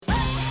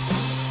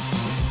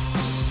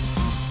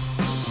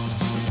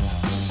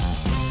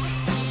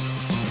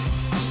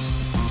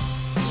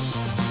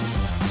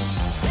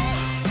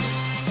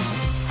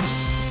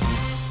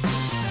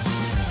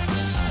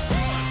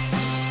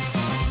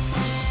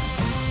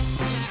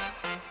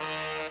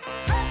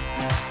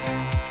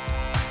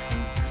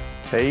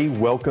Hey,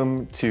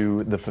 welcome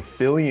to the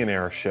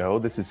Fulfillionaire Show.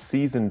 This is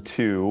season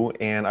 2,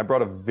 and I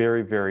brought a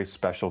very, very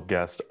special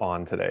guest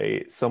on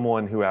today.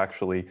 Someone who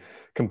actually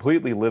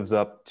completely lives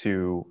up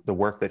to the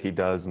work that he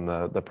does and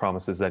the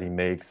promises that he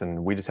makes.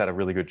 And we just had a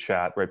really good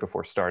chat right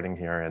before starting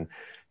here. And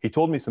he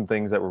told me some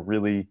things that were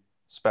really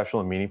special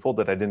and meaningful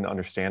that I didn't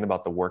understand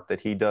about the work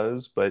that he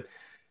does. But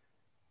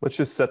let's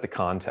just set the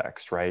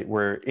context, right?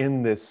 We're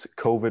in this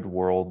COVID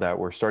world that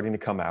we're starting to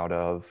come out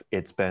of.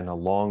 It's been a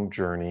long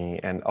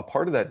journey. And a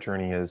part of that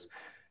journey is,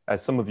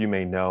 as some of you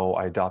may know,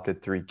 I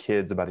adopted 3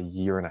 kids about a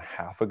year and a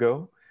half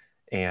ago.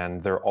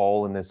 And they're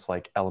all in this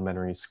like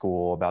elementary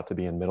school, about to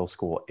be in middle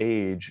school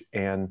age.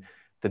 And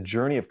the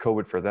journey of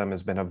COVID for them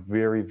has been a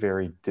very,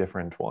 very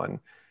different one.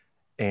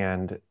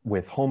 And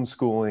with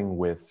homeschooling,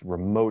 with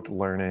remote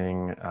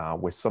learning,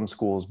 with some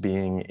schools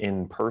being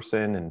in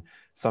person and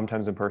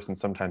sometimes in person,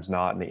 sometimes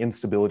not, and the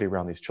instability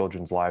around these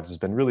children's lives has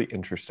been really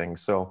interesting.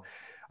 So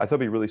I thought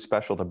it'd be really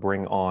special to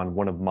bring on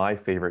one of my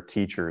favorite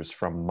teachers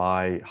from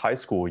my high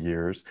school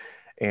years.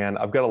 And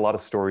I've got a lot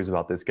of stories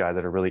about this guy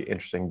that are really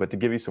interesting. But to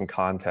give you some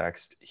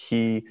context,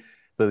 the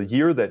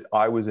year that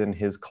I was in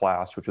his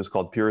class, which was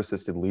called Peer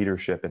Assisted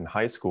Leadership in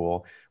high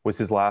school, was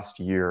his last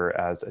year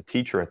as a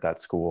teacher at that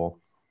school.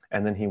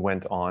 And then he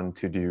went on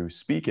to do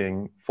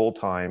speaking full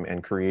time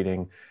and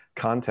creating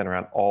content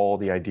around all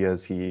the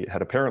ideas he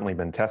had apparently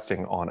been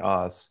testing on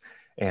us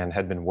and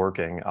had been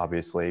working,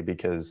 obviously,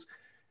 because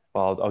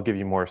well, I'll give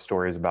you more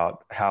stories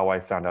about how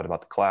I found out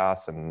about the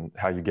class and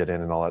how you get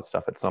in and all that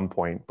stuff at some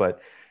point.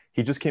 But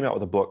he just came out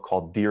with a book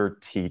called Dear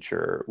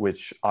Teacher,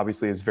 which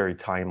obviously is very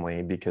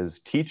timely because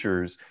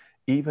teachers,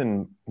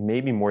 even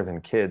maybe more than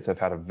kids, have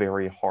had a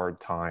very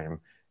hard time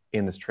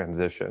in this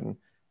transition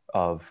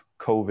of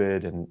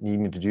COVID and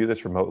needing to do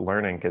this remote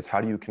learning, because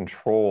how do you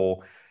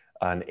control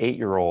an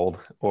 8-year-old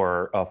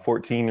or a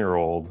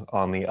 14-year-old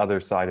on the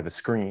other side of a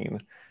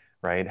screen,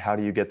 right? How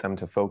do you get them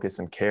to focus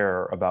and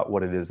care about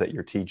what it is that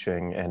you're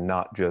teaching and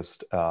not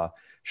just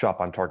shop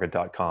on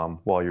target.com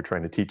while you're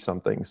trying to teach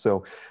something?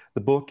 So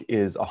the book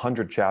is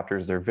 100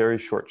 chapters. They're very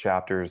short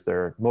chapters.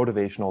 They're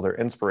motivational, they're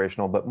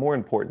inspirational, but more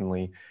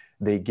importantly,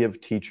 they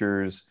give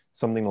teachers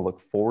something to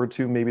look forward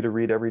to, maybe to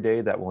read every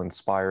day that will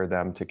inspire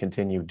them to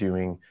continue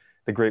doing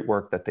the great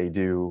work that they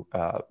do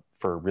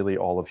for really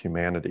all of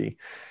humanity.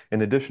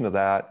 In addition to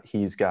that,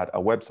 he's got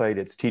a website.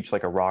 It's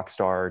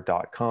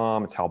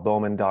teachlikearockstar.com. It's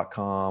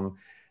halbowman.com.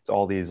 It's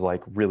all these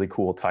like really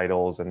cool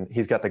titles. And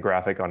he's got the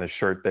graphic on his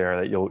shirt there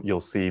that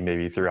you'll see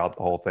maybe throughout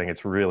the whole thing.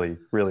 It's really,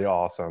 really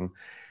awesome.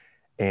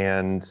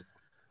 And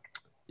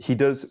he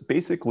does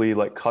basically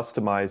like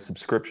customized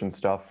subscription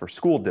stuff for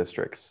school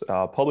districts,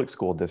 public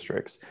school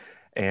districts.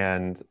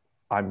 And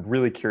I'm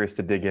really curious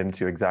to dig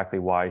into exactly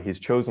why he's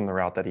chosen the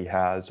route that he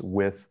has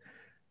with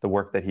the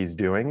work that he's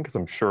doing, because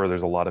I'm sure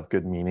there's a lot of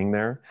good meaning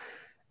there.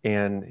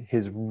 And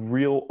his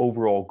real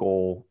overall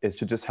goal is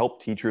to just help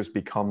teachers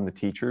become the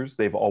teachers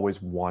they've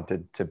always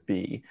wanted to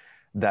be.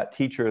 That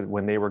teacher,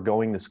 when they were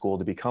going to school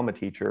to become a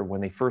teacher,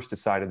 when they first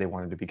decided they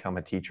wanted to become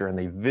a teacher and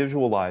they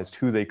visualized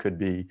who they could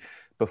be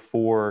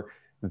before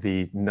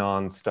the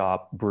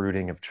nonstop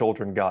brooding of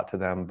children got to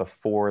them,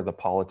 before the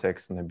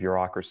politics and the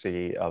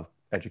bureaucracy of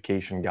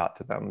education got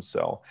to them.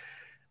 So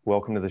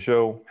welcome to the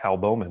show, Hal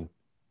Bowman.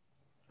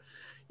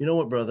 You know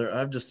what, brother?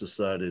 I've just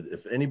decided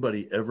if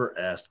anybody ever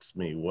asks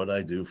me what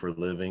I do for a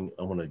living,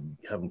 I'm going to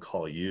have them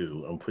call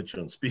you and put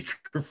you on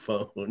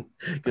speakerphone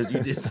because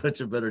you did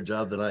such a better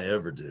job than I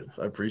ever do.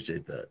 I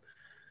appreciate that.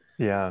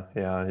 Yeah,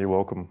 you're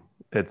welcome.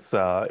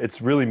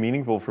 It's really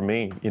meaningful for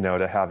me,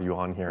 to have you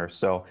on here.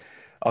 So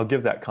I'll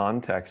give that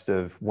context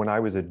of when I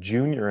was a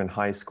junior in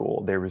high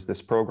school, there was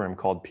this program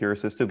called Peer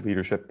Assisted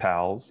Leadership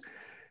PALS.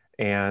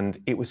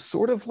 And it was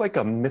sort of like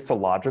a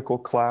mythological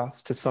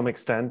class to some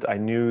extent. I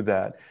knew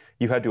that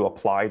you had to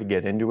apply to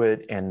get into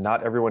it, and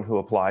not everyone who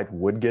applied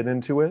would get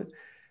into it.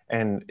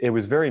 And it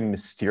was very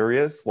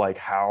mysterious, like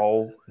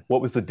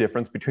what was the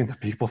difference between the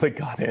people that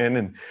got in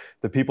and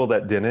the people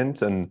that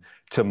didn't. And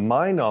to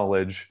my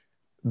knowledge,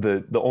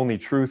 the only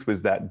truth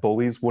was that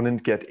bullies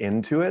wouldn't get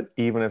into it,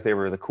 even if they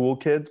were the cool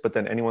kids. But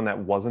then anyone that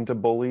wasn't a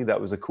bully, that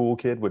was a cool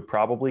kid, would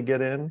probably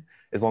get in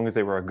as long as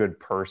they were a good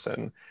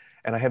person.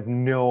 And I have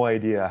no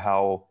idea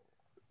how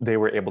they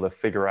were able to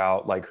figure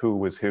out like who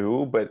was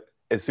who. But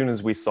as soon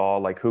as we saw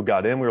like who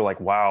got in, we were like,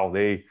 wow,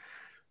 they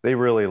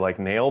really like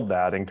nailed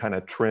that and kind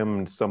of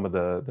trimmed some of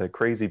the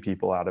crazy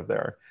people out of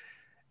there.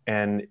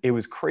 And it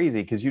was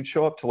crazy because you'd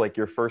show up to like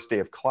your first day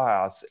of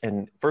class.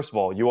 And first of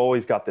all, you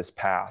always got this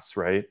pass,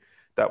 right?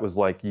 That was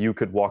like you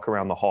could walk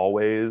around the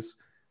hallways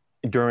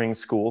during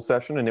school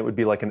session and it would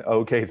be like an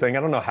okay thing. I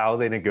don't know how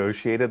they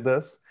negotiated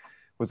this.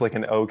 It was like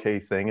an okay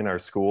thing in our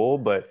school,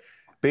 but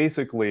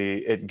basically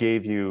it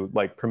gave you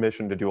like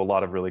permission to do a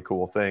lot of really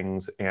cool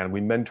things. And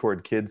we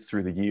mentored kids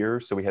through the year.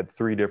 So we had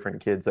 3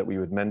 different kids that we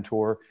would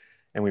mentor,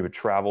 and we would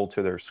travel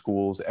to their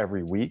schools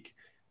every week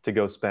to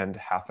go spend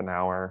half an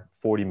hour,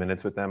 40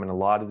 minutes with them. And a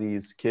lot of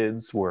these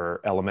kids were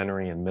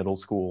elementary and middle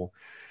school.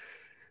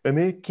 And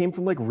they came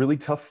from like really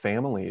tough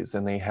families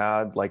and they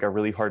had like a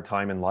really hard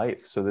time in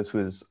life. So this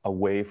was a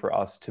way for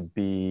us to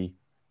be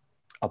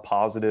a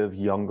positive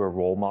younger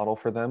role model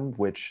for them,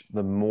 which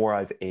the more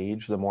I've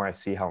aged, the more I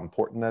see how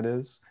important that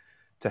is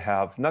to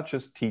have not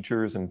just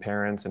teachers and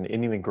parents and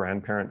even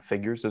grandparent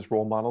figures as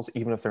role models,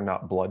 even if they're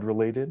not blood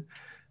related,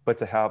 but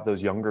to have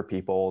those younger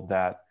people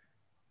that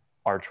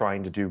are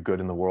trying to do good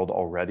in the world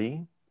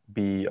already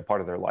be a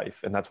part of their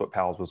life. And that's what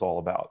PALS was all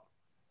about.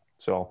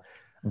 So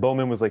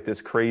Bowman was like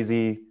this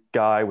crazy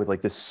guy with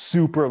like this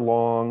super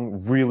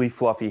long, really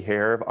fluffy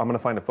hair. I'm going to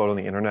find a photo on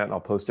the internet and I'll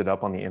post it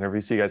up on the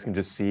interview so you guys can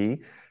just see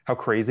how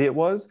crazy it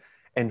was.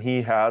 And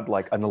he had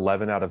like an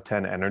 11 out of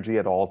 10 energy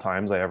at all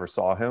times I ever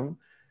saw him.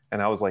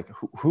 And I was like,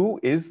 who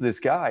is this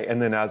guy?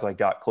 And then as I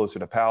got closer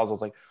to PALS, I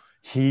was like,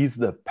 he's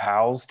the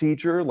PALS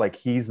teacher. Like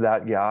he's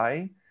that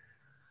guy.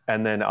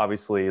 And then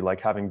obviously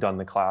like having done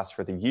the class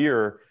for the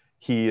year,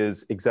 he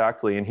is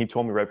exactly, and he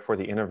told me right before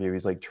the interview,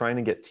 he's like trying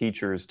to get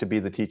teachers to be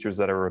the teachers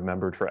that are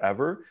remembered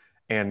forever.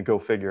 And go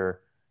figure,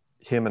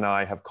 him and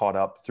I have caught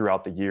up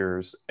throughout the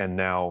years and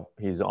now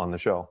he's on the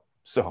show.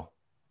 So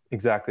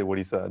exactly what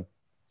he said.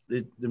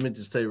 Let me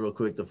just tell you real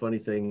quick. The funny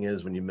thing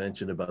is when you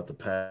mentioned about the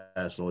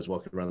past and always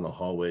walking around the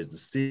hallways, the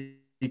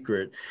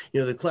secret,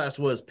 the class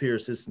was peer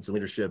assistance and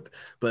leadership,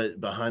 but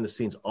behind the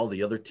scenes, all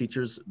the other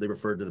teachers, they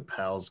referred to the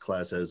PALS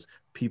class as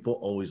people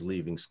always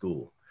leaving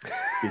school.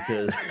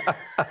 Because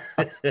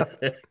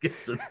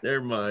it's in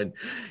their mind.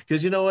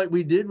 Because you know what,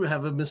 we did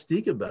have a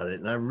mystique about it,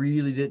 and I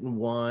really didn't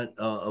want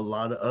a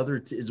lot of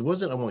other. It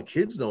wasn't I want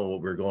kids knowing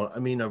what we were going. I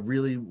mean, I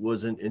really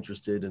wasn't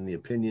interested in the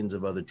opinions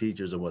of other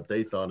teachers and what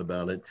they thought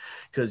about it.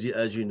 Because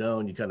as you know,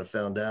 and you kind of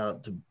found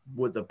out,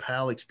 what the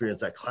PAL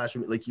experience, that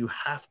classroom, like you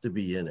have to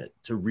be in it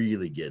to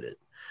really get it.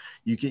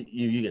 You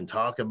can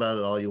talk about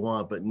it all you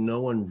want, but no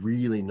one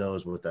really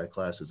knows what that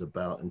class is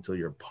about until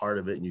you're part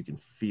of it and you can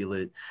feel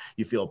it.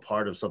 You feel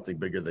part of something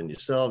bigger than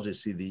yourselves. You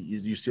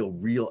see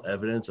real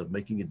evidence of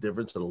making a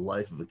difference in the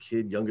life of a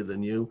kid younger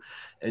than you.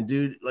 And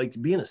dude,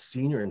 like being a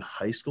senior in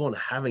high school and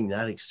having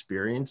that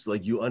experience,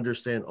 like you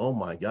understand, oh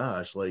my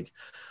gosh, like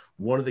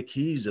one of the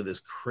keys of this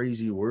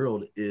crazy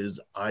world is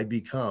I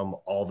become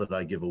all that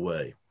I give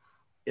away.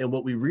 And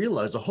what we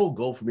realized, the whole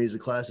goal for me as a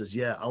class is,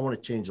 yeah, I want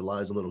to change the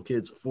lives of little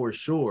kids for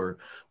sure.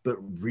 But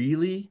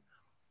really,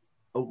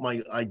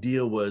 my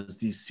idea was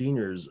these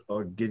seniors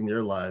are getting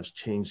their lives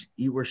changed.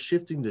 We're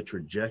shifting the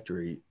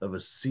trajectory of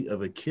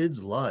a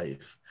kid's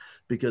life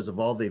because of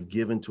all they've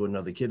given to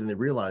another kid. And they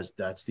realize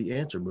that's the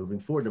answer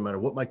moving forward. No matter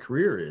what my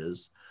career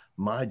is,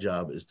 my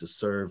job is to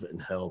serve and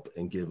help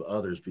and give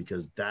others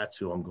because that's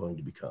who I'm going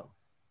to become.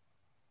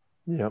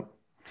 Yep.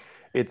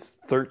 It's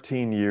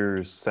 13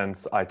 years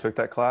since I took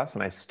that class,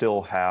 and I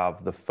still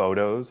have the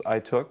photos I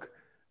took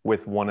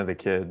with one of the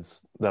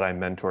kids that I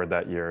mentored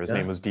that year. His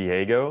name was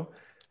Diego.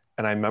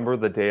 And I remember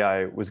the day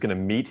I was going to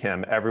meet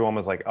him, everyone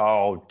was like,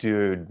 "Oh,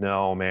 dude,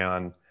 no,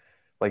 man.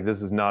 Like, this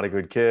is not a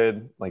good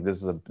kid. Like,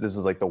 this is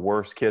like the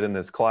worst kid in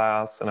this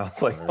class." And I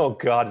was like, "Oh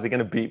God, is he going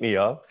to beat me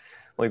up?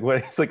 Like,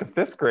 what? He's like a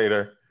fifth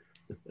grader."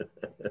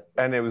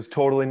 And it was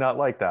totally not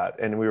like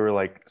that. And we were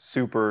like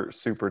super,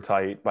 super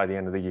tight by the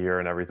end of the year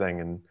and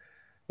everything. And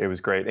it was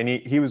great. And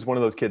he was one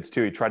of those kids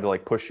too. He tried to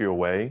like push you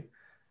away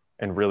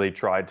and really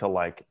tried to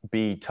like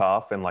be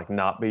tough and like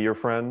not be your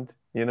friend,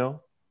 you know?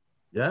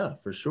 Yeah,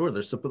 for sure.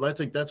 That's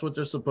what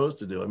they're supposed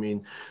to do. I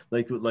mean,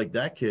 like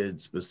that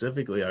kid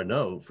specifically, I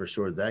know for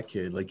sure that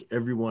kid, like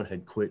everyone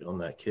had quit on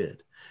that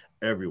kid.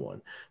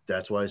 Everyone.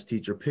 That's why his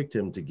teacher picked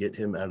him to get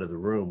him out of the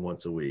room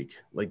once a week.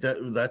 Like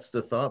that's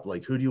the thought.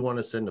 Like, who do you want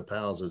to send to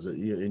PALS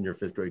in your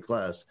fifth grade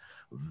class?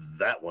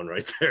 That one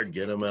right there,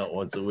 get him out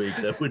once a week.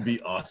 That would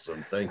be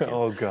awesome. Thank you.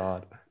 Oh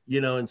God.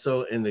 And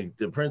so, and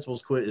the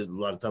principals quit. A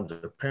lot of times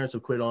the parents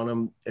have quit on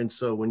them. And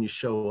so when you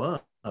show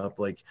up,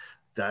 like,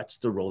 that's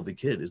the role of the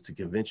kid, is to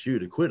convince you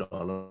to quit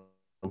on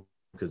them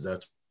because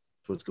that's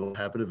what's going to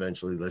happen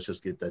eventually. Let's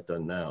just get that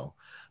done now.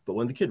 But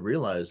when the kid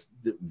realized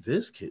that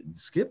this kid,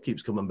 Skip,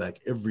 keeps coming back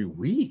every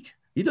week,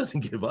 he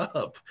doesn't give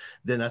up,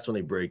 then that's when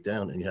they break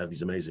down and you have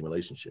these amazing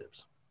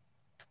relationships.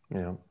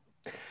 Yeah.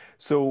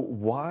 So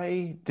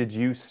why did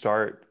you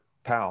start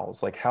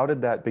PALS? Like, how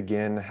did that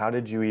begin? How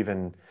did you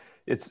even,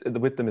 it's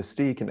with the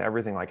mystique and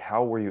everything, like,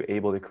 how were you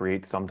able to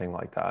create something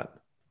like that?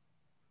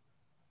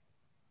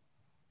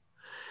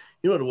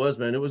 You know what it was,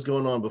 man? It was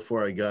going on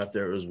before I got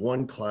there. It was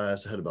one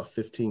class, had about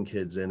 15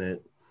 kids in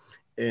it.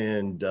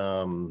 And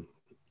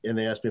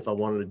they asked me if I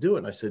wanted to do it.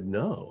 And I said,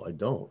 no, I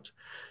don't.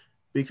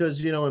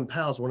 Because, in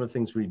PALS, one of the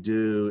things we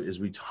do is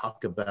we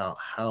talk about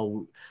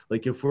how,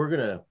 like, if we're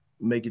going to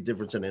make a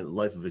difference in the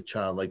life of a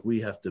child, like,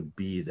 we have to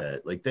be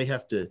that. Like, they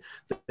have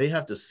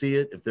to see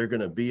it. If they're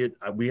going to be it,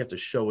 we have to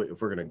show it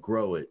if we're going to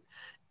grow it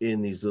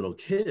in these little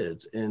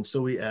kids. And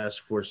so we asked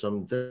for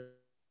some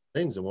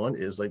things. And one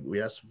is, like,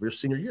 we asked for your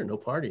senior year, no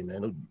partying,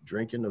 man, no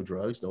drinking, no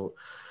drugs, no.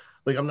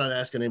 Like, I'm not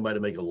asking anybody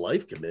to make a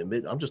life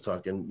commitment. I'm just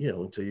talking,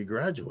 until you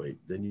graduate,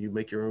 then you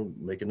make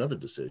another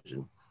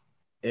decision.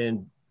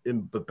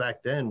 But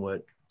back then,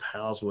 what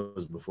pals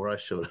was before I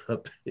showed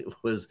up, it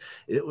was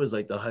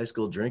like the high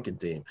school drinking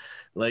team.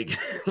 Like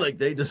like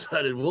they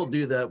decided we'll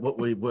do that.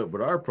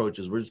 What our approach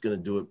is, we're just going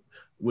to do it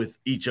with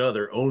each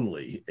other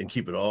only and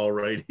keep it all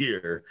right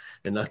here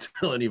and not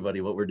tell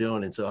anybody what we're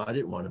doing. And so I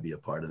didn't want to be a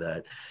part of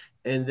that.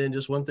 And then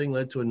just one thing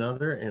led to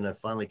another, and it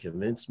finally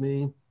convinced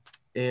me.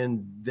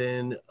 And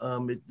then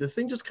the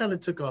thing just kind of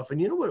took off. And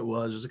you know what it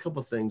was? There's a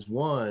couple of things.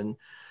 One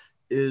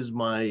is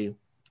my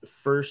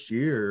first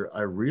year,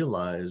 I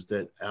realized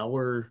that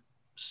our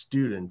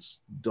students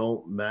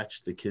don't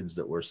match the kids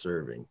that we're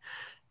serving.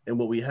 And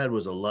what we had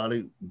was a lot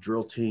of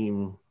drill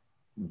team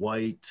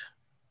white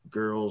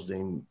girls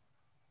named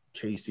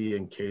Casey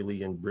and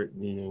Kaylee and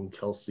Brittany and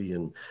Kelsey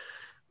and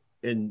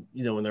you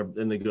know,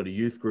 and they go to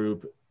youth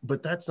group,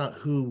 but that's not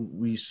who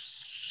we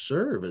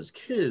serve as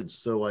kids.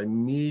 So I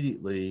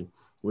immediately,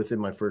 within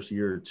my first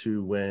year or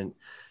two, went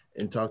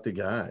and talked to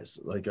guys.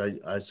 Like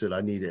I said,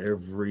 I need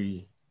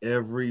every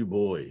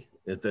boy,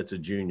 if that's a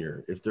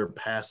junior, if they're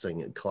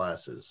passing at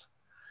classes,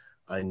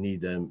 I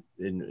need them.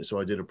 And so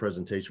I did a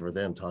presentation for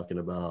them talking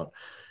about,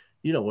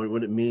 you know,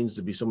 what it means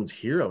to be someone's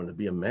hero and to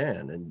be a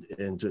man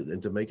and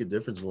to make a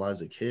difference in the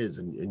lives of kids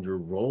and your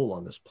role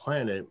on this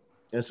planet.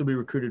 And so we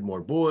recruited more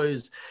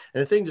boys,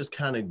 and the thing just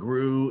kind of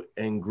grew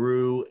and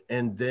grew.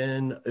 And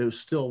then it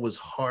still was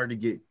hard to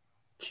get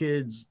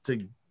kids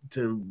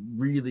to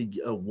really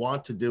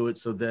want to do it.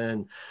 So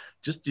then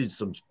just did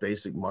some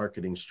basic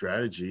marketing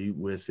strategy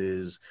with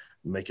is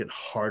make it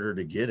harder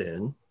to get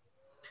in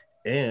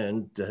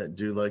and to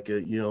do like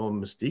a, you know, a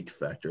mystique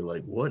factor.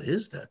 Like, what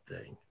is that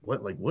thing?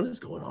 What is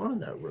going on in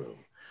that room?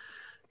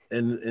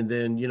 And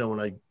then, you know,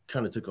 when I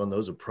kind of took on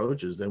those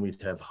approaches, then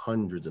we'd have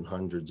hundreds and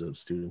hundreds of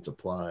students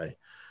apply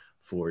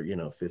for, you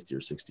know, 50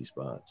 or 60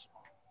 spots.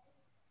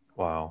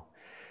 Wow.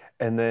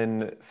 And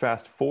then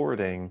fast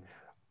forwarding,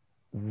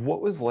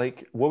 what was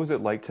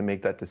it like to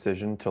make that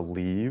decision to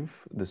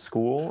leave the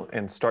school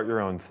and start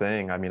your own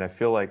thing? I mean, I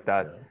feel like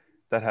that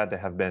had to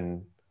have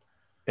been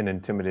an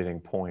intimidating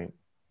point.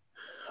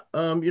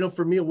 You know,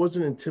 for me, it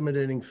wasn't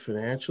intimidating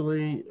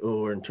financially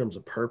or in terms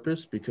of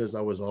purpose because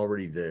I was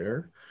already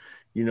there.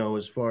 You know,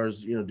 as far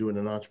as, you know, doing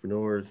an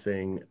entrepreneur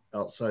thing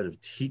outside of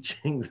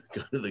teaching,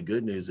 kind of the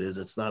good news is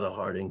it's not a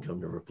hard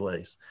income to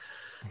replace.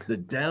 The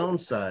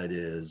downside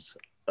is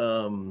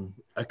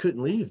I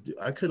couldn't leave.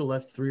 I could have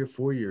left 3 or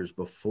 4 years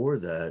before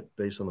that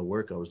based on the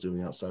work I was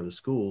doing outside of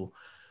school.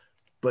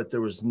 But there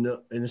was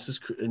no,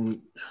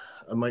 and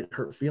I might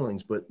hurt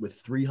feelings, but with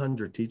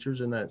 300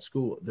 teachers in that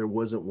school, there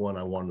wasn't one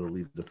I wanted to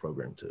leave the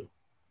program to,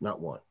 not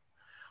one.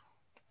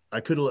 I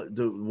could have,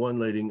 the one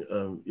lady,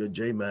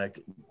 Mac,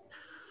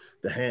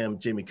 the ham,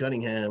 Jamie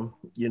Cunningham,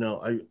 you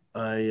know,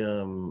 I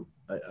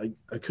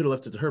could have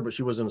left it to her, but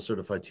she wasn't a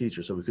certified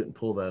teacher, so we couldn't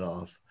pull that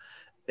off.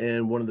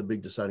 And one of the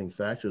big deciding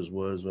factors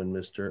was when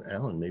Mr.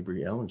 Allen,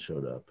 Mabry Allen,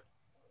 showed up.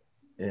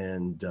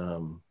 And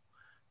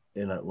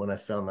when I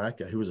found that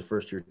guy, who was a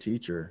first year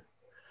teacher,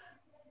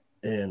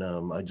 and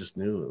I just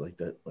knew it like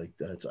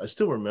that. So I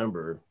still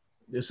remember,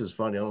 this is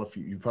funny. I don't know if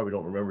you probably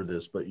don't remember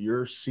this, but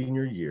your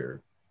senior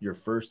year, your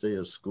first day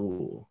of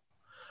school,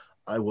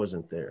 I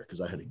wasn't there because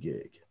I had a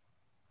gig.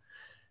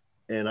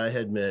 And I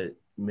had met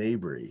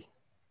Mabry,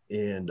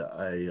 and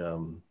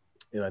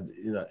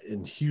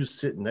and he was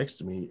sitting next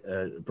to me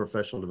at a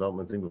professional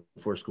development thing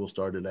before school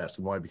started, asked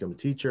him why I become a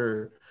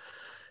teacher.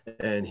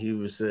 And he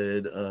was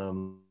said,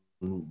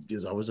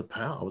 because I was a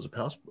pal. I was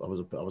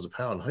a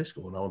pal in high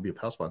school, and I want to be a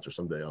pal sponsor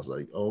someday. I was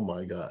like, oh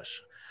my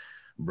gosh,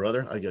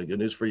 brother, I got good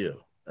news for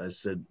you. I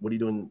said, what are you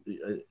doing?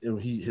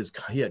 And he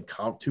had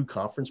 2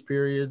 conference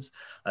periods.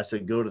 I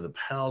said, go to the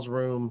pals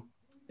room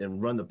and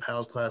run the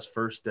pals class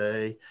first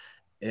day.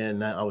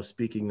 And I was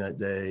speaking that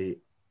day,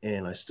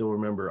 and I still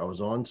remember I was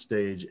on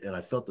stage and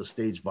I felt the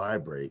stage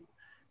vibrate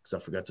because I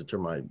forgot to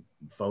turn my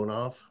phone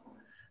off.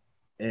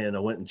 And I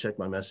went and checked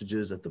my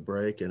messages at the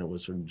break, and it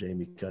was from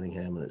Jamie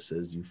Cunningham, and it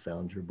says, you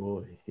found your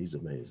boy. He's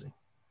amazing.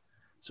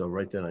 So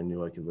right then I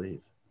knew I could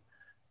leave.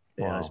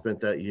 And I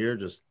spent that year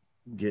just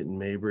getting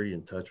Mabry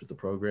in touch with the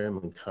program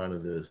and kind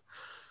of the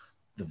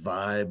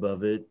vibe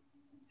of it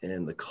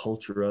and the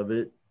culture of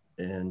it.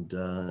 And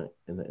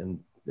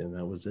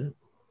that was it.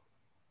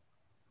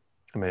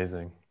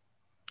 Amazing.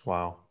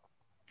 Wow.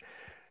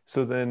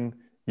 So then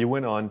you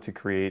went on to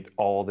create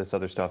all this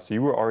other stuff. So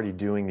you were already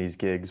doing these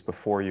gigs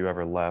before you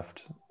ever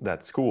left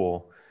that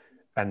school.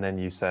 And then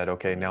you said,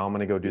 okay, now I'm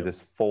going to go do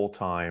this full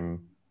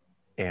time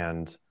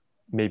and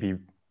maybe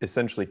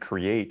essentially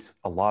create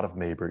a lot of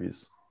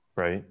Mabrys,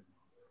 right?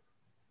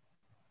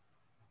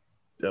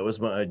 That was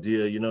my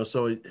idea, you know.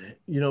 So, you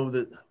know,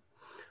 that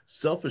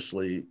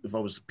selfishly, if I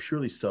was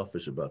purely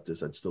selfish about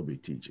this, I'd still be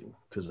teaching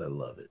because I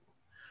love it.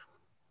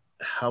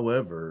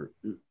 However,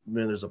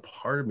 man, there's a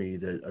part of me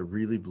that I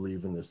really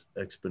believe in this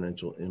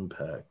exponential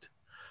impact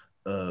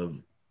of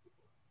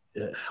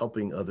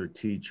helping other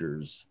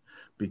teachers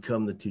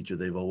become the teacher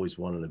they've always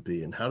wanted to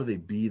be. And how do they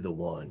be the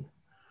one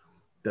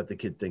that the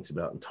kid thinks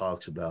about and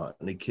talks about?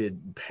 And the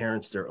kid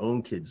parents their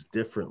own kids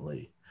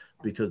differently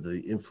because of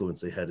the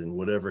influence they had in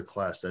whatever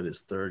class that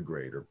is, 3rd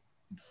grade or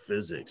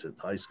physics in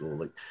high school.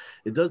 Like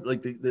it does,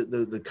 like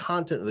the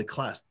content of the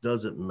class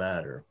doesn't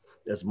matter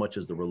as much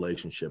as the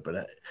relationship.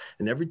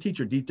 And every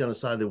teacher deep down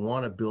inside, they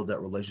want to build that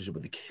relationship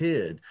with the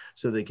kid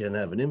so they can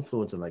have an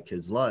influence on that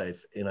kid's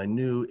life. And I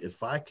knew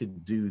if I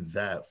could do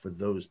that for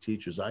those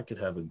teachers, I could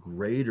have a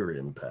greater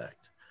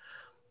impact.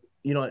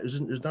 You know,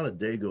 there's not a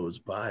day goes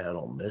by I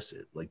don't miss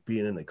it. Like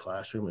being in the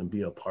classroom and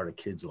being a part of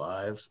kids'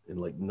 lives and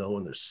like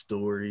knowing their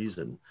stories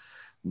and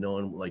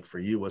knowing, like, for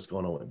you, what's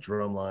going on with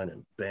drumline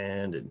and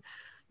band and,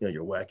 you know,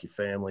 your wacky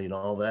family and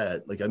all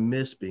that. Like I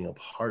miss being a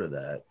part of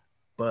that.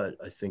 But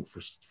I think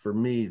for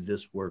me,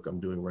 this work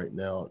I'm doing right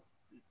now,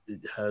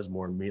 it has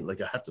more meaning.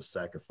 Like I have to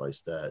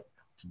sacrifice that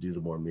to do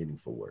the more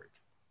meaningful work.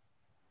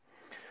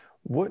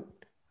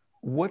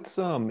 What's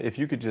if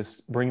you could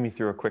just bring me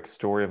through a quick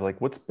story of like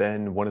what's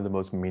been one of the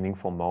most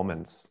meaningful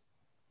moments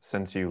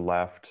since you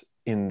left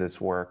in this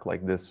work,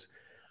 like this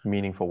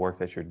meaningful work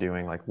that you're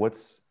doing, like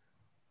what's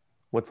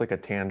like a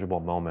tangible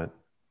moment?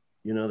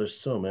 You know, there's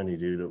so many,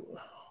 dude.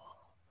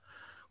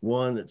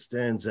 One that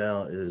stands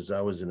out is I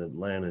was in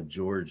Atlanta,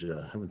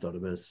 Georgia. I haven't thought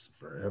of this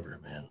forever,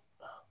 man.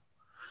 I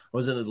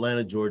was in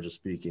Atlanta, Georgia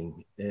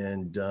speaking,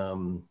 and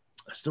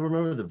I still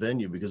remember the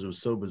venue because it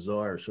was so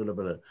bizarre. I showed up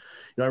at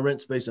I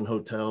rent space in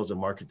hotels and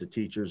market to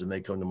teachers, and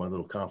they come to my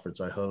little conference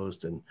I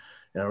host. And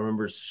I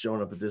remember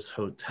showing up at this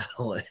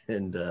hotel,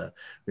 and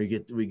we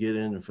get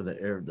in for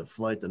the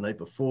flight the night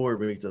before.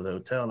 We get to the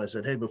hotel, and I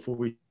said, "Hey, before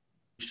we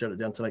shut it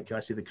down tonight, can I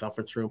see the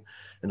conference room?"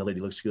 And the lady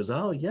looks, she goes,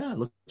 "Oh yeah, it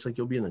looks like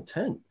you'll be in the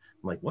tent."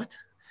 I'm like, "What?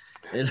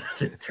 In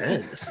the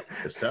tent?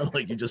 It sounded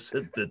like you just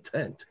said the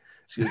tent."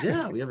 She goes,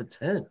 "Yeah, we have a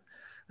tent."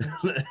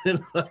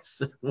 And I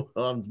said, "Well,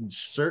 I'm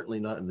certainly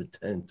not in the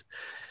tent."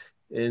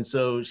 And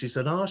so she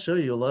said, "Oh, I'll show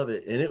you, you'll love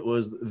it." And it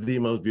was the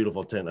most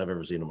beautiful tent I've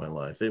ever seen in my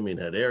life. I mean,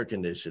 it had air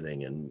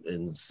conditioning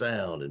and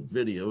sound and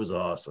video. It was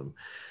awesome.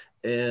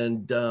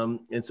 And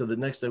so the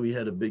next day we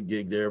had a big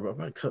gig there,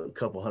 about a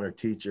couple hundred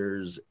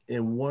teachers.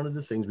 And one of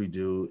the things we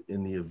do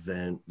in the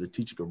event, the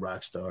Teaching a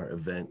Rockstar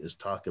event, is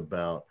talk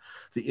about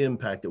the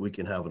impact that we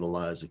can have on the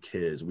lives of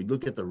kids. We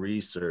look at the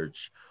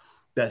research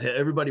that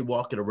everybody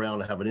walking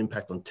around have an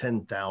impact on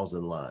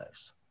 10,000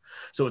 lives.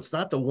 So it's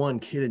not the one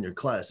kid in your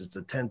class, it's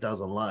the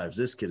 10,000 lives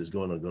this kid is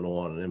going to go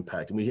on and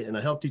impact. And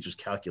I help teachers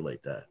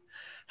calculate that.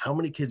 How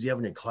many kids you have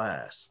in your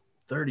class?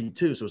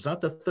 32. So it's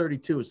not the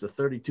 32, it's the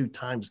 32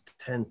 times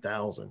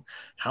 10,000.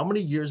 How many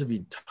years have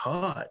you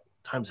taught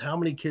times how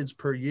many kids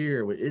per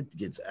year? It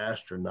gets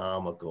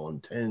astronomical,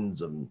 and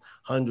tens of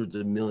hundreds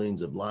of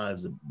millions of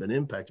lives have been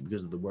impacted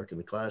because of the work in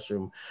the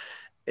classroom.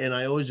 And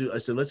I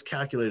said, let's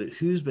calculate it.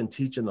 Who's been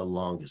teaching the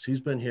longest? Who's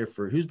been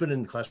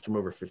in the classroom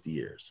over 50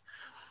 years?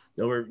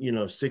 Over,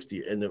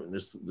 60. And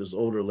this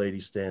older lady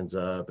stands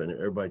up and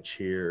everybody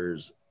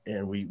cheers.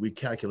 And we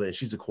calculate,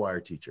 she's a choir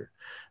teacher,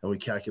 and we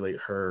calculate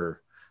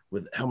her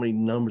with how many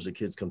numbers of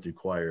kids come through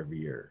choir every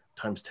year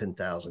times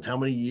 10,000. How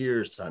many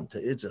years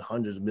it's at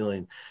hundreds of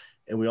million.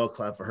 And we all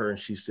clap for her, and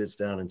she sits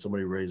down, and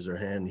somebody raises their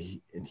hand,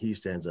 and he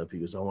stands up. He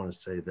goes, "I want to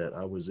say that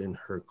I was in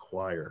her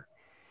choir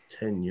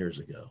 10 years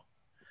ago."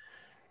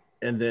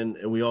 And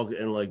we all,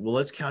 and like, well,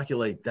 let's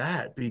calculate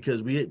that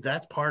because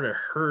that's part of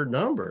her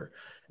number.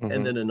 Mm-hmm.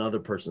 And then another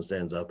person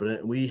stands up,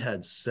 and we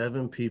had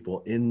 7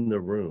 people in the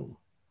room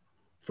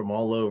from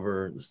all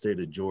over the state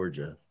of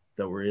Georgia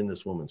that were in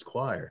this woman's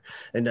choir.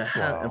 And to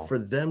have, Wow. and for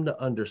them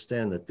to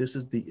understand that this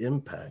is the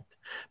impact,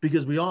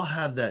 because we all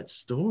have that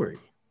story.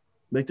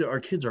 Like our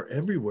kids are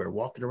everywhere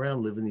walking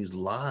around, living these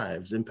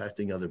lives,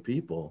 impacting other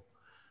people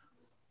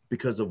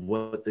because of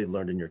what they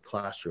learned in your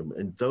classroom.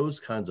 And those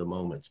kinds of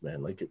moments,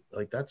 man, like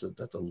that's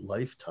a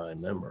lifetime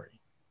memory.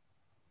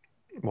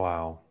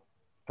 Wow.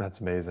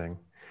 That's amazing.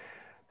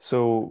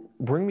 So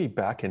bring me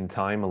back in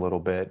time a little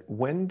bit.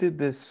 When did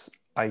this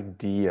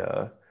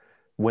idea,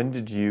 when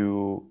did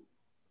you,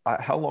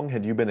 how long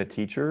had you been a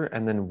teacher?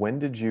 And then when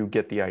did you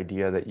get the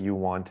idea that you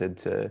wanted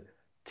to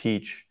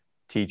teach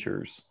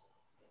teachers?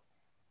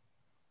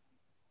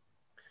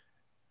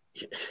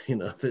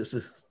 This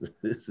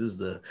is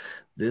the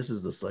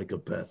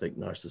psychopathic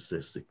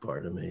narcissistic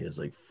part of me, is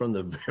like from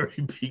the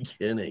very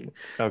beginning.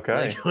 Okay.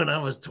 Like when I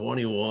was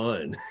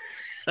 21,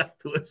 I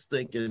was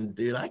thinking,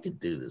 dude, I could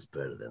do this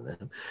better than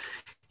them,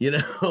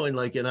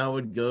 and I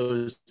would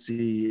go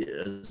see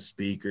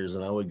speakers,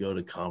 and I would go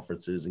to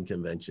conferences and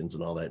conventions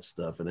and all that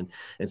stuff. And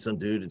some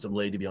dude and some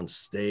lady be on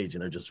stage,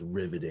 and they're just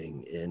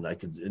riveting. And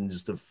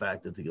just the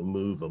fact that they can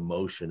move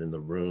emotion in the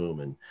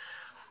room. And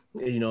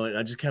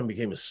I just kind of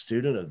became a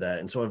student of that.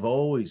 And so I've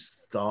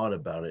always thought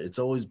about it. It's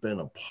always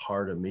been a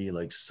part of me,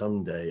 like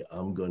someday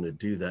I'm going to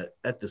do that.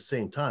 At the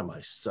same time,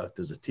 I sucked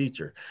as a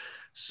teacher.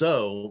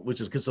 So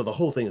the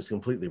whole thing is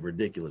completely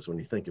ridiculous when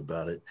you think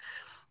about it.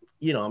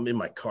 I'm in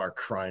my car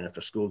crying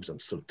after school because I'm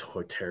so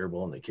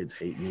terrible, and the kids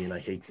hate me and I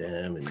hate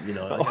them. And, I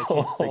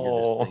can't figure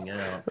this thing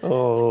out.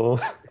 Oh.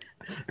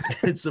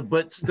 And so,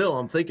 but still,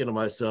 I'm thinking to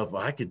myself,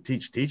 I could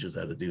teach teachers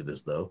how to do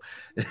this though.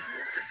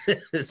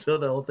 So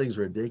the whole thing's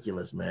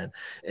ridiculous, man.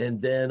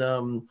 And then,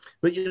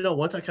 but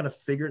once I kind of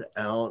figured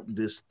out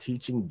this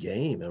teaching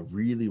game and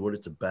really what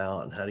it's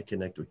about and how to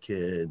connect with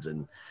kids,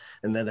 and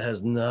that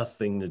has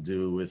nothing to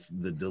do with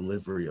the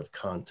delivery of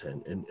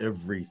content and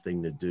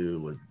everything to do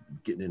with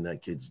getting in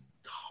that kid's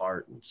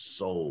heart and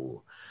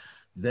soul,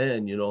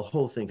 then the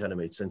whole thing kind of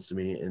made sense to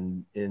me,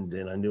 and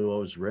then I knew I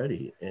was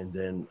ready. And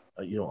then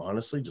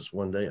honestly, just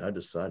one day I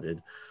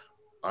decided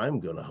I'm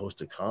going to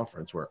host a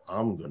conference where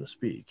I'm going to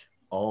speak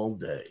all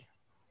day,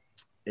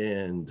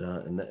 and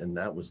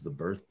that was the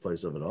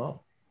birthplace of it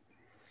all.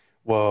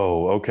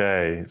 Whoa,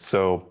 okay.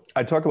 So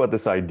I talk about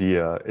this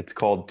idea. It's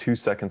called 2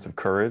 seconds of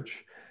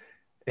courage.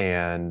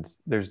 And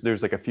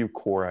there's like a few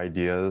core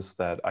ideas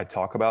that I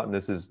talk about, and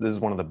this is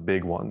one of the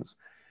big ones.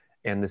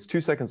 And this 2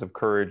 seconds of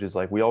courage is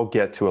like we all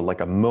get to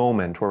a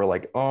moment where we're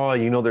like,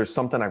 oh, there's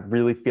something I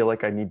really feel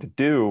like I need to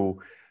do,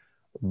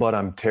 but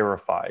I'm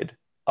terrified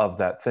of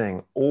that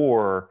thing.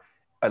 Or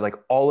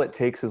all it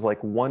takes is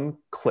like one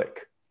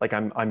click. Like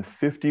I'm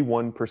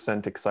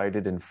 51%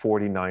 excited and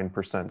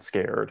 49%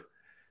 scared.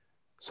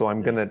 So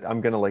I'm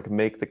gonna like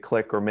make the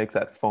click or make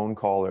that phone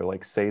call or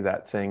like say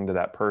that thing to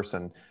that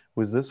person.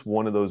 Was this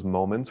one of those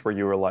moments where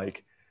you were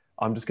like,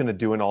 I'm just gonna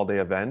do an all day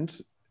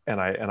event and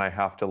I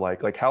have to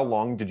like how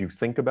long did you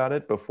think about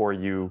it before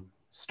you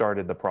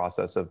started the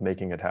process of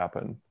making it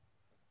happen?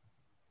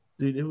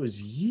 Dude, it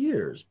was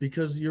years,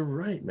 because you're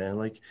right, man.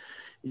 Like,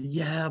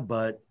 yeah,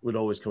 but would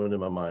always come into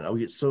my mind. I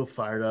would get so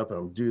fired up and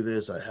I'm do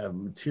this. I have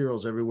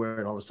materials everywhere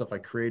and all the stuff I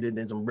created,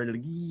 and I'm ready to,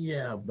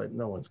 yeah, but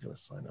no one's going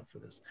to sign up for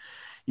this.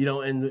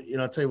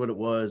 And I'll tell you what it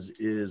was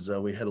is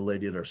we had a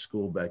lady at our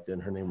school back then.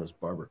 Her name was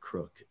Barbara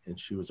Crook, and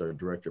she was our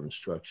director of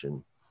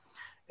instruction.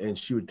 And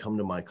she would come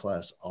to my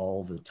class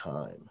all the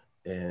time.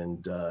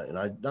 And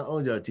I not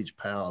only did I teach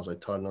PALS, I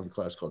taught another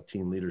class called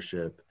Teen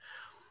Leadership.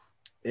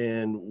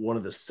 And one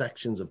of the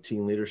sections of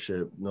teen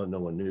leadership, no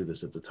one knew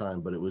this at the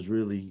time, but it was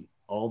really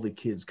all the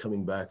kids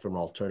coming back from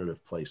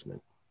alternative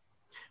placement,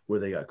 where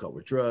they got caught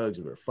with drugs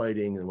and they're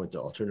fighting and went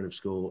to alternative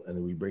school, and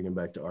then we bring them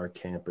back to our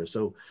campus.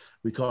 So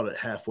we called it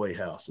halfway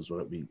house, is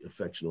what we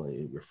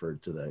affectionately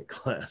referred to that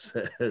class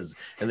as.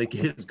 And the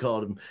kids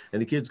called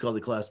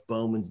the class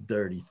Bowman's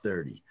Dirty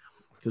 30,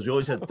 because we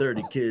always had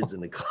 30 kids in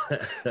the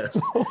class.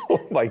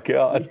 Oh my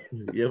God.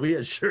 Yeah, we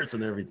had shirts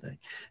and everything.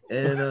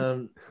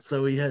 And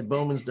so we had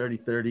Bowman's Dirty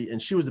 30,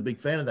 and she was a big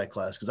fan of that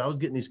class because I was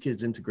getting these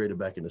kids integrated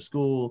back into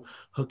school,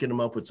 hooking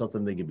them up with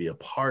something they could be a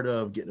part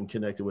of, getting them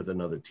connected with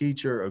another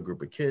teacher, a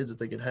group of kids that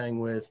they could hang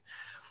with.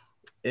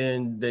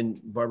 And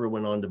then Barbara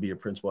went on to be a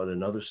principal at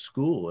another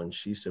school, and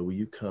she said, will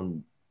you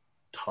come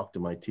talk to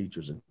my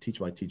teachers and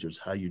teach my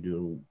teachers how you do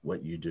and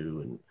what you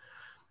do?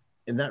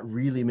 And that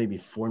really made me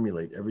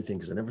formulate everything,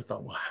 because I never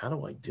thought, well, how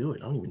do I do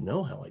it? I don't even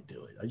know how I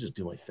do it. I just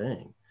do my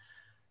thing.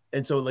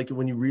 And so, like,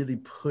 when you really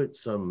put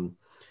some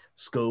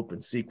scope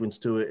and sequence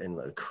to it, and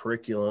a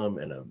curriculum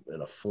and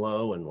a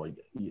flow, and like,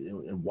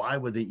 and why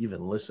would they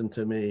even listen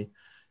to me?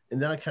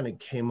 And then I kind of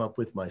came up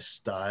with my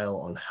style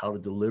on how to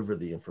deliver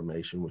the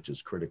information, which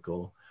is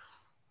critical.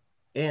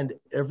 And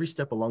every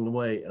step along the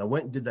way, and I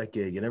went and did that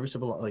gig, and every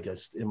step along, like,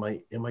 am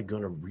I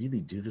going to really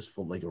do this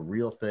for like a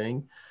real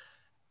thing?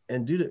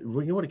 And dude,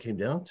 what it came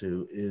down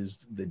to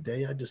is the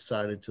day I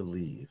decided to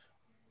leave,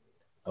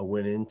 I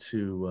went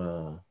into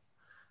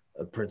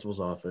a principal's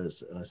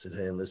office and I said,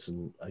 hey,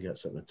 listen, I got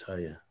something to tell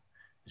you. And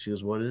she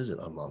goes, what is it?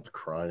 I'm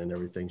crying and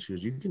everything. She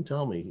goes, you can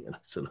tell me. And I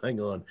said, hang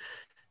on.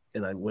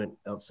 And I went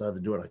outside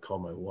the door and I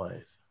called my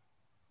wife.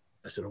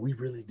 I said, are we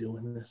really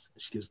doing this?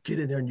 And she goes, get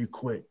in there and you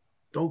quit.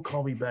 Don't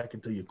call me back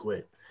until you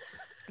quit.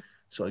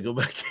 So I go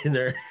back in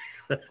there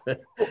and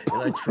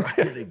I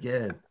tried it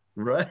again.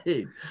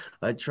 Right.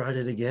 I tried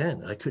it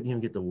again. I couldn't even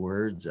get the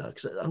words out,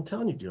 because I'm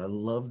telling you, dude, I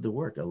loved the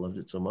work. I loved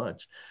it so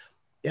much.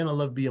 And I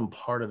love being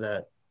part of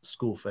that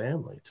school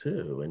family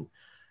too. And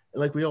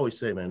like we always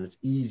say, man, it's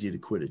easy to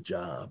quit a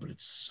job, but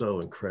it's so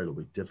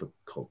incredibly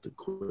difficult to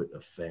quit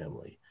a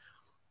family.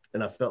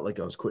 And I felt like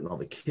I was quitting all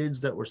the kids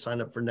that were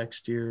signed up for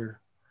next year.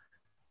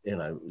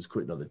 And I was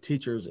quitting other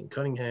teachers in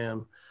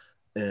Cunningham.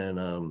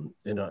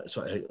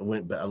 So I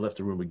went back, I left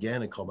the room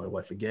again and called my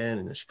wife again.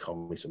 And then she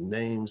called me some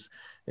names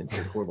and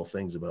said horrible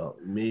things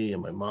about me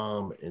and my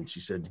mom. And she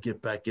said,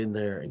 get back in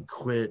there and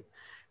quit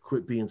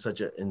being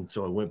such a, and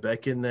so I went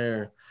back in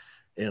there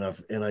and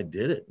I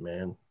did it,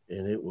 man.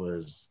 And it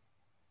was,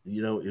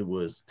 it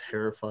was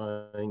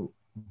terrifying,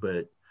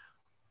 but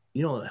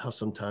you know how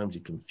sometimes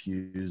you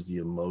confuse the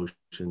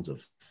emotions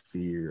of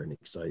fear and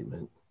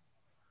excitement.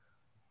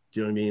 Do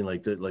you know what I mean?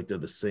 Like they're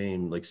the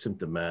same, like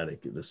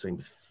symptomatic, the same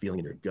feeling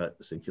in your gut,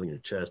 the same feeling in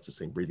your chest, the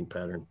same breathing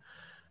pattern.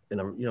 And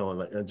I'm,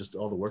 like, and just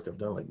all the work I've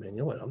done, like, man,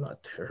 you know what? I'm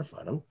not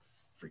terrified. I'm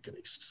freaking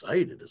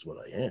excited is what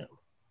I am.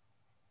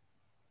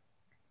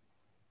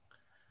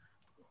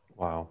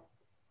 Wow.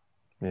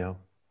 Yeah.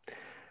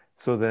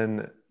 So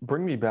then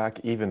bring me back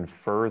even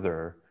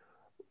further.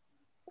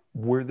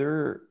 Was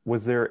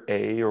there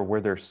or were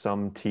there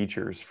some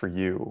teachers for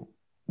you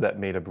that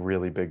made a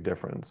really big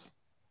difference?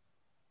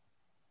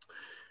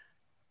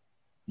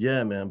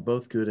 Yeah, man,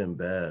 both good and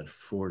bad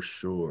for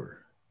sure.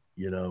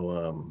 You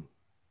know,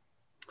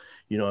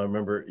 I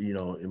remember,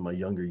 in my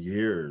younger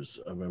years,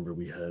 I remember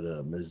we had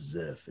Ms.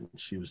 Ziff, and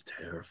she was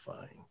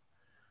terrifying.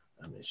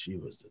 I mean, she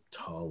was the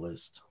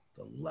tallest,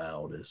 the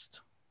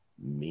loudest,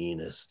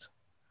 meanest,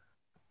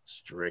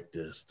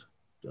 strictest,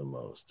 the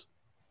most,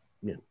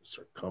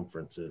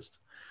 circumferencest.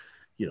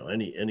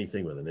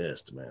 Anything with an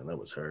ist, man, that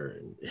was her.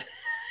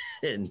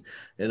 And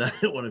and I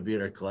didn't want to be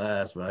in her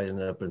class, but I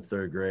ended up in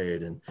third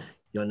grade, and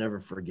you'll never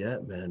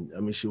forget, man.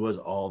 I mean, she was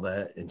all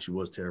that, and she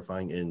was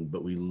terrifying,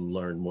 but we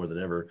learned more than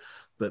ever.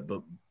 But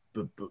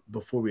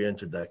before we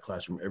entered that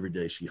classroom, every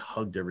day she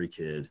hugged every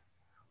kid,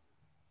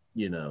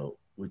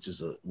 which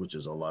is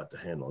a lot to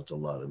handle. It's a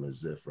lot of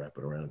Ms. Ziff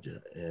wrapping around you,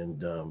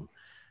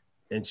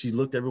 and she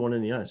looked everyone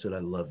in the eye and said, "I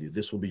love you.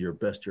 This will be your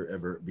best year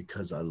ever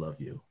because I love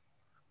you."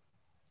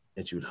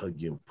 And she would hug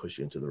you and push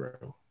you into the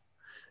room.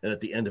 And at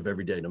the end of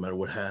every day, no matter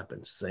what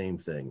happens, same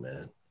thing,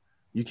 man.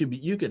 You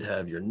could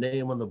have your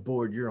name on the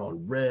board. You're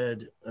on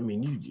red. I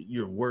mean,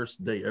 your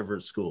worst day ever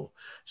at school.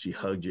 She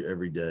hugged you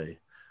every day.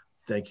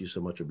 Thank you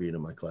so much for being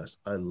in my class.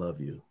 I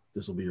love you.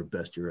 This will be your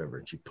best year ever.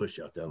 And she pushed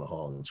you out down the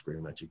hall and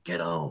screamed at you, "Get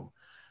home."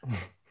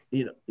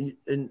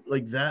 And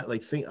like that,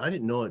 I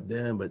didn't know it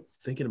then, but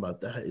thinking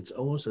about that, it's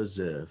almost as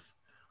if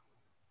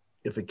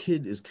a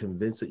kid is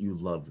convinced that you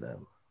love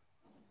them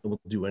and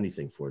will do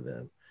anything for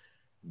them,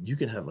 you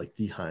can have like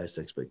the highest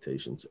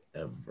expectations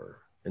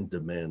ever and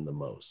demand the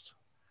most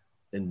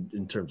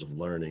in terms of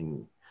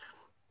learning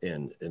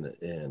and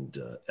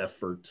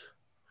effort.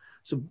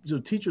 So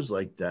teachers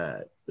like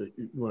that,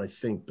 when I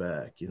think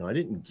back, I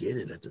didn't get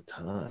it at the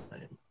time.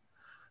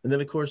 And then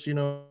of course,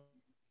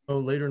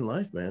 later in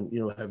life, man,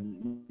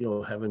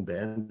 having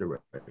band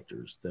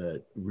directors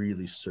that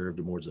really served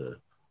more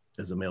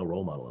as a male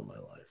role model in my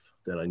life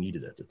that I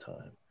needed at the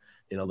time.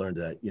 And I learned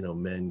that,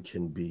 men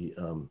can be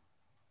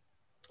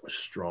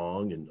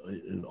strong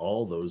and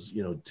all those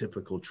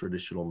typical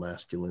traditional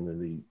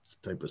masculinity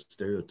type of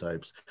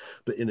stereotypes,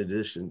 but in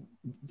addition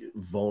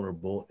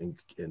vulnerable and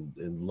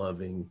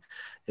loving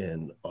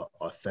and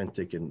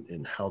authentic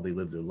in how they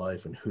live their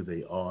life and who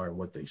they are and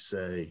what they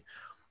say,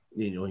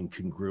 and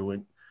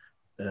congruent.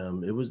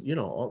 It was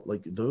all,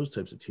 like those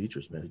types of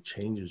teachers, man, it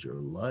changes your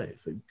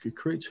life. It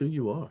creates who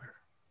you are.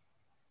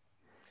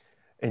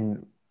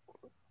 And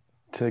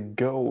to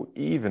go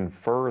even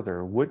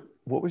further, what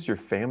was your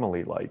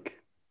family like?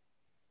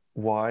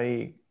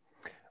 Why?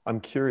 I'm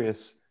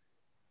curious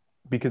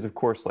because, of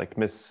course, like it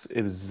was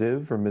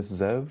Ziv or Miss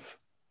Zev,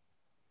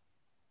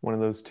 one of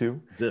those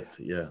two. Ziff,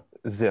 yeah.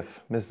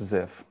 Miss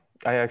Ziff.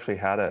 I actually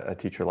had a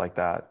teacher like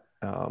that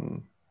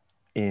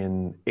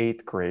in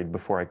 8th grade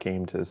before I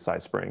came to Cy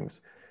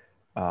Springs.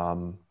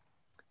 I'll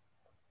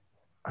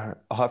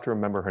have to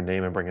remember her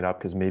name and bring it up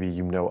because maybe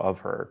you know of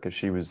her because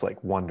she was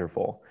like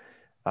wonderful.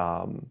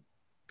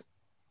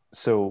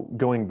 So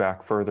going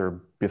back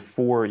further,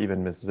 before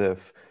even Miss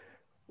Ziff,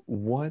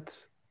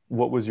 what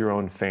was your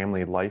own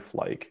family life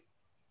like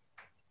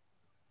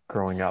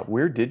growing up?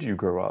 Where did you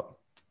grow up?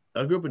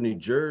 I grew up in New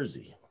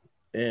Jersey,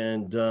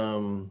 and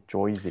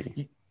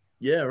Joyzy.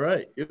 yeah,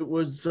 right. It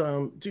was,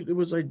 dude. It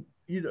was like,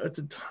 at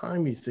the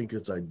time you think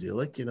it's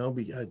idyllic,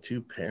 we had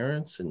two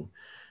parents, and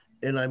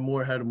I had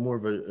more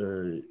of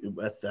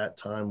at that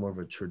time, more of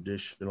a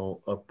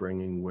traditional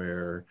upbringing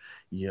where,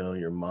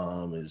 your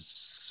mom is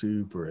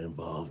super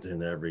involved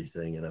in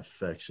everything and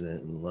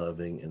affectionate and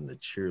loving and the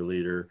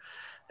cheerleader.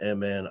 And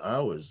man, I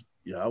was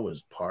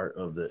part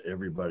of the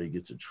everybody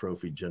gets a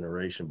trophy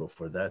generation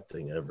before that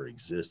thing ever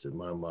existed.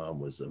 My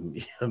mom was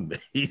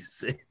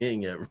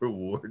amazing at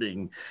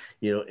rewarding,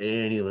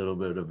 any little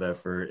bit of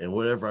effort, and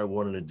whatever I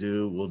wanted to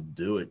do, we'll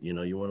do it. You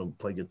want to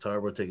play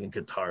guitar, we're taking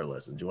guitar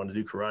lessons. You want to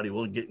do karate,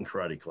 we'll get in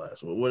karate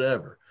class, well,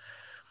 whatever.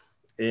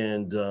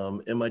 And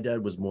my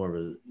dad was more of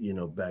a,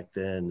 back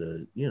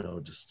then,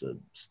 just a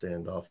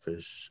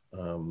standoffish,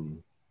 not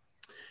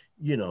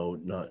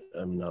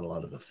a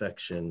lot of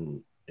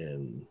affection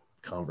and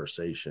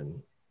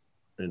conversation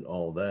and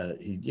all that.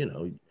 He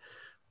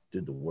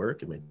did the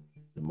work and made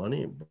the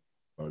money and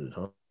brought it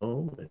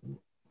home, and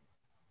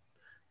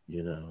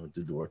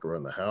did the work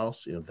around the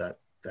house.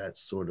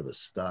 That's sort of a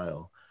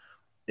style.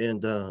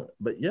 And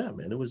but yeah,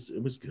 man, it was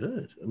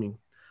good. I mean,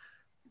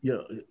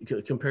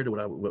 compared to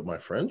what my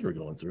friends were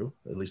going through,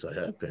 at least I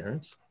had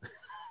parents.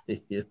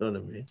 You know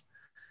what I mean?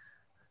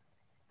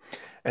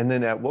 And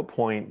then at what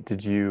point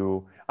did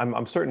you,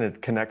 I'm starting to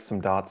connect some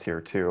dots here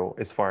too,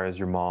 as far as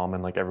your mom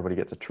and like everybody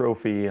gets a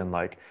trophy and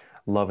like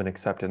love and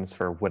acceptance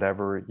for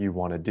whatever you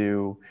want to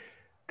do.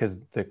 Because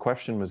the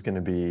question was going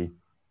to be,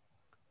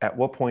 at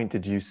what point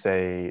did you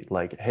say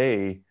like,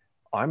 hey,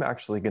 I'm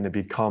actually going to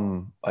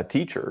become a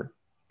teacher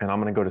and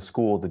I'm going to go to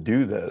school to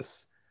do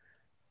this?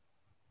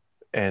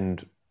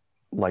 And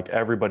like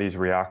everybody's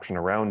reaction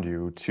around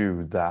you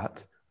to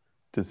that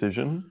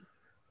decision?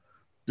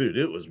 Dude,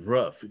 it was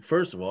rough.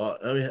 First of all,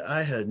 I mean,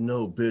 I had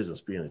no business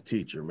being a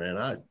teacher, man.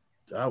 I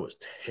was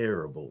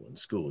terrible in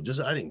school.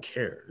 Just I didn't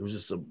care. It was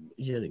just I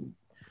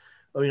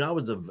mean, I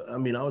was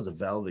a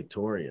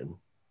valedictorian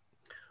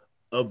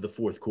of the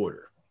fourth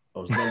quarter. I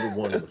was number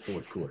one in the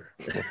fourth quarter.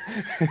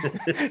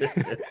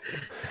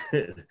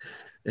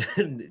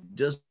 And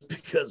just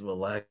because of a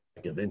lack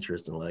of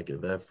interest and lack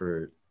of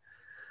effort,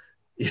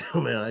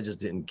 man, I just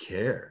didn't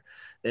care.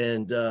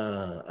 And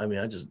I mean,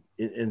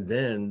 and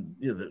then,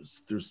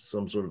 through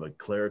some sort of a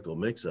clerical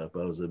mix up,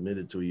 I was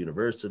admitted to a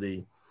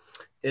university.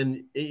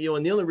 And,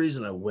 and the only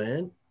reason I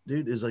went,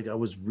 dude, is like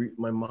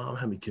my mom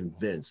had me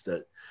convinced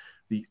that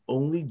the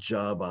only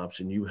job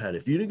option you had,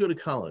 if you didn't go to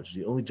college,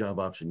 the only job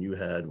option you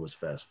had was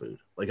fast food.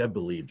 Like, I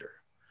believed her.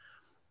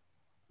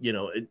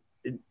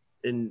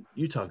 And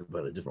you talk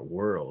about a different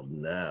world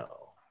now.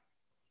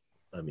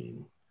 I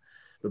mean,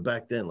 but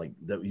back then, like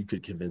that, you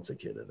could convince a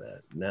kid of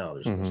that. Now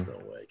there's just no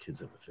way. Kids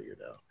have it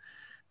figured out.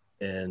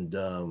 And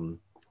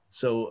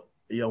so,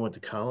 I went to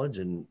college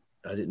and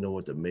I didn't know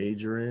what to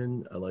major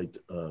in. I liked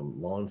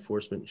law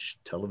enforcement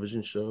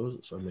television shows,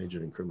 so I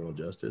majored in criminal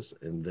justice.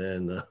 And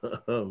then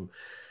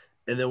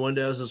one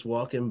day I was just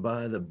walking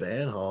by the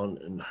band hall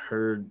and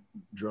heard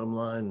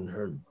drumline and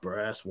heard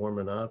brass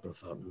warming up. I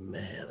thought,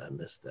 man, I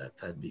missed that.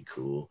 That'd be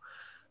cool.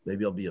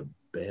 Maybe I'll be a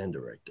band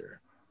director.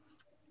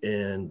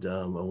 And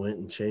I went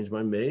and changed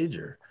my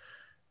major.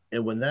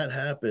 And when that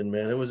happened,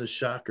 man, it was a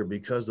shocker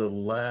because the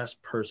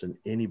last person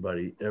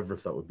anybody ever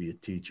thought would be a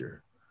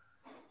teacher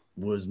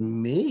was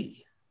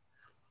me.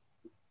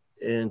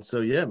 And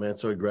so, yeah, man,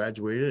 so I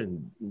graduated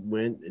and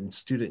went and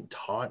student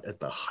taught at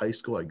the high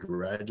school I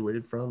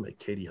graduated from at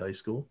Katy High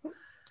School.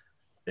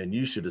 And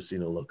you should have seen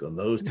the look on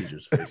those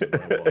teachers' faces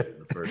when I walked in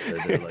the first day.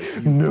 They're like,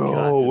 "You've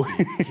No. got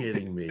to be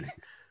kidding me.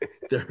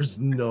 There's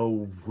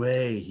no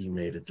way he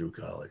made it through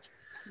college."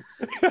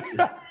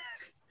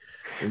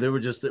 And it were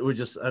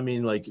just, I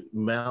mean, like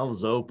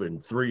mouths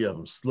open, three of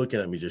them looking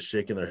at me, just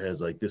shaking their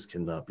heads like, this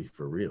cannot be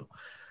for real.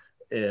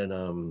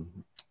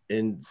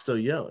 And so,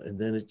 yeah, and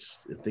then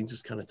things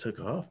just kind of took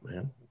off,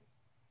 man.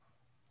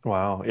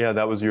 Wow. Yeah,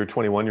 that was your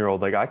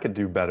 21-year-old. Like, I could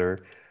do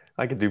better.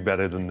 I could do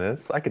better than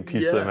this. I could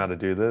teach them how to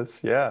do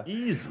this. Yeah.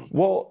 Easy.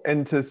 Well,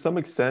 and to some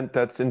extent,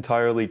 that's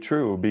entirely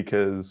true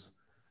because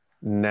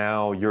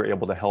now you're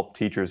able to help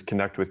teachers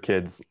connect with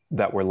kids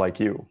that were like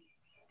you.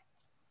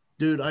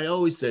 Dude, I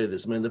always say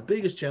this, man. The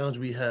biggest challenge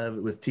we have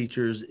with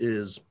teachers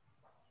is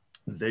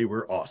they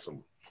were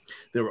awesome.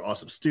 They were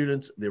awesome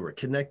students. They were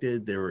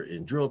connected. They were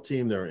in drill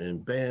team. They were in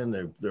band.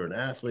 They're an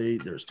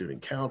athlete. They're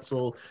student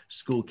council.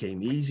 School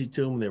came easy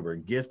to them. They were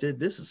gifted.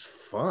 This is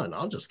fun.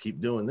 I'll just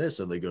keep doing this.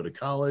 So they go to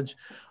college.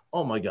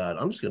 Oh my God,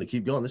 I'm just going to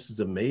keep going. This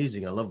is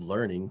amazing. I love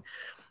learning.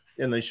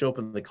 And they show up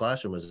in the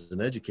classroom as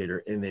an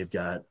educator and they've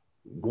got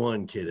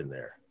one kid in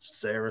there.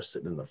 Sarah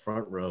sitting in the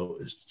front row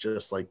is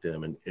just like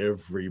them, and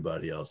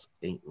everybody else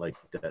ain't like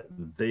that.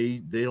 They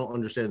don't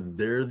understand.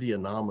 They're the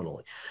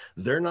anomaly.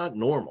 They're not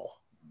normal.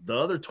 The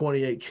other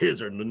 28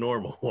 kids are the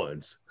normal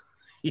ones.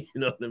 You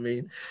know what I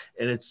mean?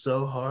 And it's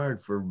so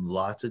hard for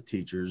lots of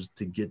teachers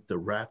to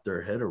wrap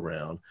their head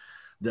around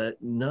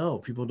that. No,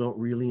 people don't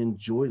really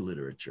enjoy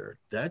literature.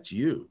 That's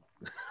you.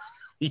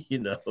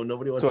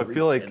 Nobody wants to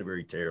read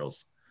Canterbury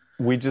Tales.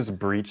 We just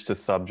breached a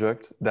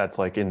subject that's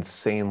like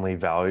insanely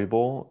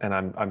valuable. And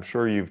I'm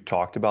sure you've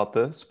talked about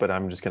this, but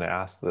I'm just going to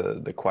ask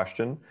the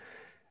question.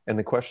 And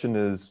the question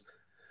is,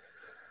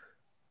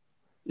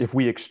 if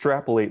we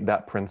extrapolate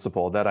that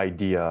principle, that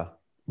idea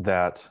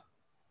that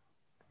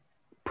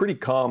pretty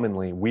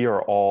commonly we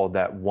are all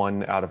that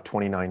 1 out of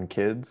 29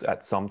 kids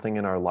at something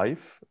in our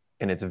life,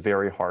 and it's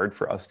very hard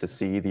for us to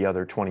see the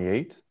other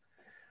 28,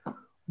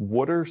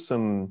 what are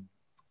some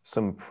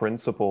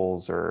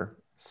principles or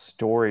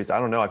stories? I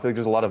don't know. I feel like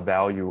there's a lot of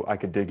value I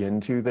could dig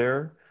into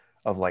there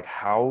of like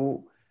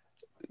how,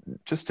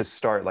 just to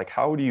start, like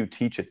how do you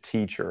teach a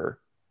teacher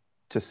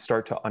to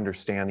start to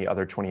understand the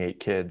other 28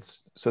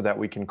 kids so that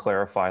we can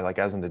clarify, like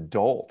as an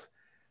adult,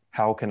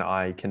 how can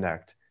I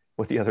connect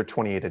with the other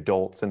 28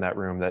 adults in that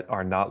room that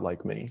are not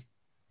like me?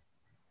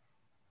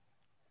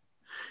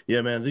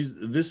 Yeah, man,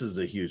 this is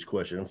a huge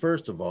question. And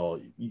first of all,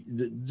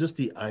 just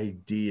the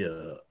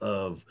idea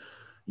of,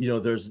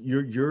 there's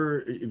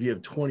if you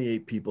have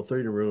 28 people,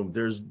 30 in a room,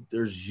 there's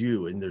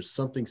you and there's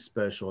something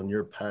special and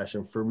your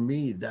passion. For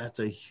me, that's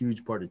a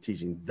huge part of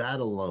teaching. That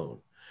alone,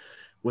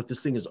 what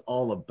this thing is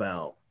all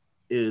about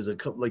is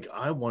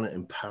I want to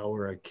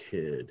empower a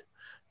kid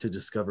to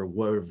discover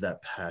whatever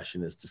that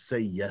passion is, to say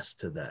yes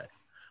to that.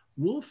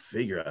 We'll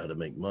figure out how to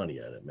make money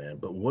at it, man.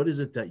 But what is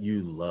it that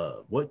you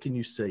love? What can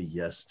you say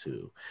yes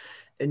to?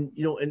 And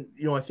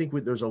I think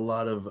there's a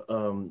lot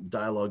of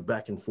dialogue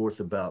back and forth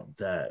about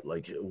that.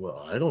 Like,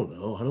 well, I don't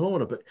know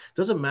what to. It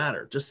doesn't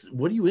matter. Just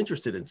what are you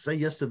interested in? Say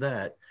yes to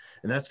that,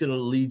 and that's going to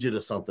lead you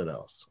to something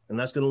else, and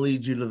that's going to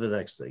lead you to the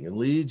next thing, and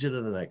lead you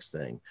to the next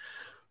thing.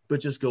 But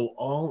just go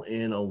all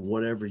in on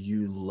whatever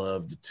you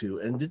loved to.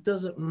 And it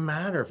doesn't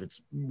matter if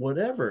it's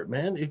whatever,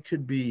 man. It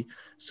could be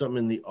something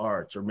in the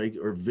arts or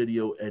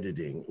video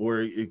editing,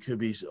 or it could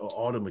be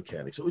auto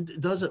mechanics. So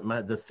it doesn't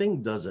matter. The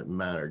thing doesn't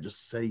matter.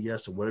 Just say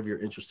yes to whatever you're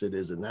interested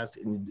in.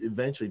 And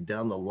eventually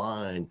down the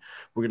line,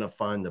 we're going to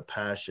find the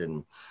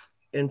passion.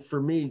 And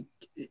for me,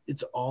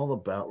 it's all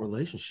about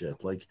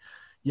relationship. Like,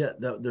 yeah,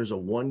 there's a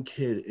one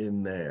kid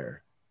in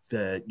there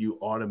that you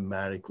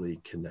automatically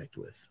connect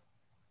with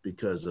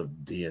because of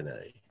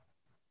DNA.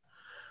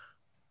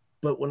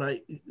 But when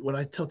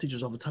I tell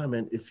teachers all the time,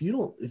 man, if you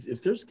don't,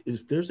 if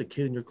there's a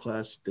kid in your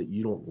class that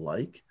you don't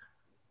like,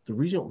 the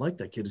reason you don't like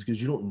that kid is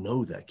because you don't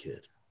know that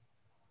kid.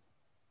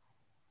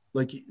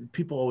 Like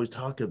people always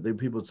talk,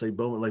 people would say,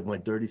 Bowman, like my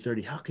dirty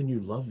 30, how can you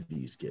love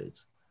these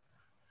kids?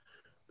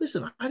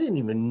 Listen, I didn't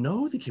even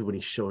know the kid when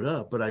he showed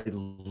up, but I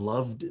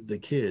loved the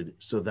kid.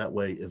 So that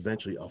way,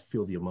 eventually I'll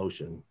feel the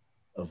emotion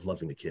of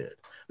loving the kid.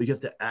 But you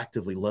have to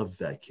actively love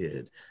that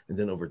kid. And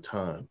then over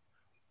time,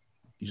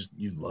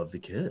 you love the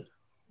kid.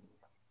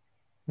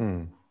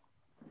 Hmm.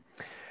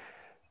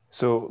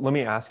 So let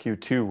me ask you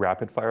 2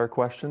 rapid fire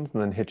questions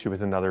and then hit you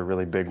with another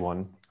really big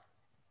one.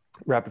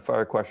 Rapid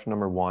fire question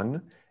number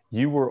 1,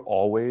 you were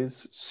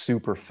always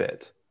super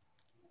fit.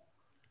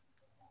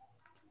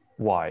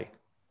 Why?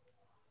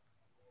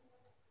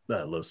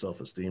 Low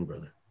self-esteem,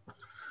 brother.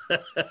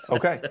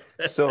 Okay.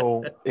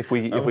 So if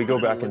we go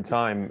back in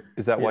time,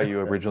 is that why you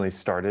originally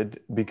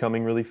started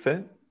becoming really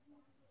fit?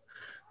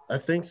 I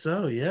think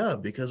so, yeah.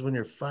 Because when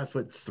you're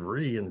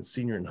 5'3" and a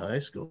senior in high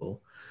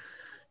school,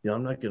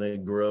 I'm not going to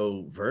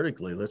grow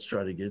vertically. Let's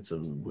try to get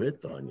some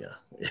width on you.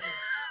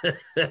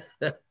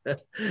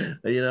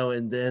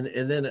 And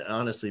then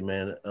honestly,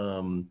 man,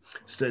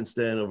 since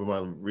then, over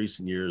my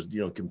recent years,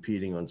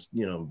 competing on,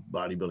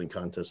 bodybuilding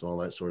contests and all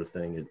that sort of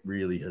thing, it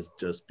really has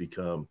just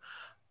become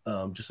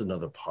just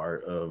another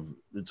part of,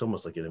 it's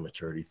almost like an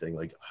immaturity thing.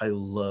 Like I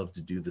love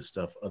to do the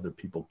stuff other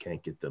people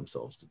can't get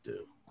themselves to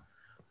do.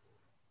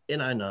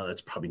 And I know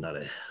that's probably not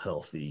a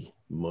healthy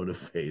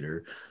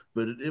motivator,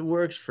 but it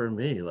works for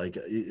me. Like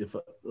if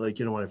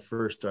when I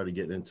first started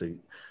getting into,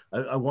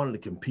 I wanted to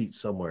compete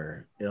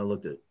somewhere,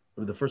 and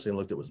the first thing I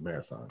looked at was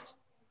marathons,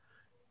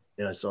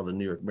 and I saw the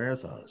New York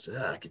Marathon. I said,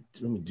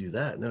 let me do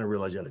that. And then I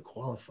realized you had to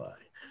qualify.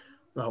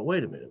 Now,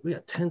 wait a minute, we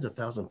got tens of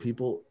thousands of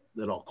people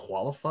that all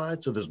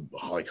qualified. So there's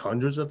like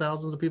hundreds of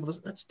thousands of people.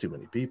 That's too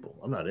many people.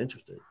 I'm not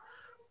interested.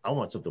 I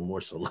want something more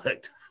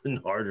select and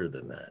harder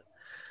than that.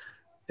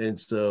 And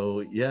so,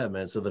 yeah,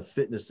 man. So the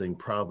fitness thing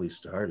probably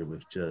started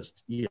with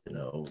just,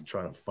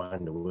 trying to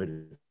find a way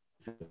to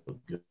feel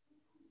good.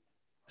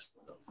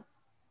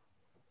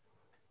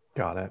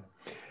 Got it.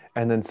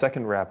 And then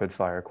second rapid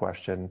fire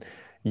question.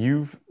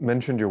 You've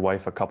mentioned your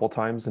wife a couple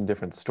times in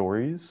different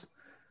stories,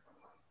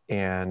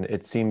 and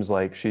it seems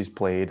like she's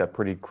played a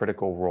pretty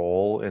critical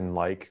role in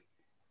like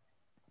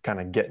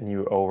kind of getting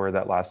you over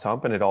that last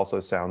hump. And it also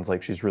sounds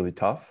like she's really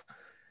tough.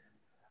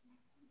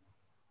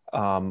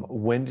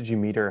 When did you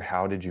meet her?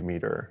 How did you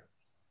meet her?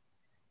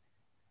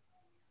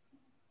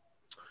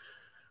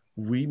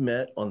 We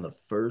met on the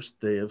first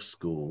day of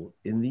school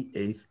in the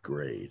 8th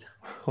grade.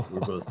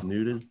 We're both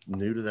new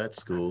to that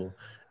school.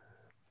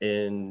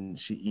 And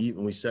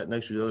we sat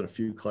next to each other in a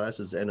few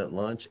classes and at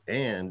lunch,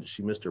 and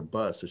she missed her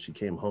bus. So she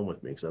came home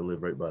with me because I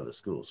live right by the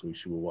school. So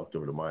she walked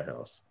over to my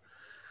house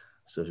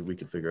so we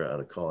could figure out how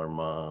to call her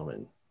mom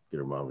and get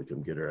her mom to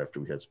come get her after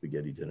we had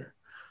spaghetti dinner.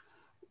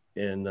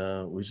 And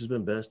we've just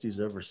been besties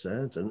ever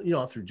since. And,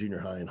 all through junior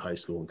high and high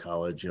school and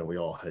college, we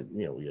all had,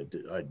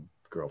 I had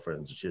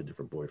girlfriends, she had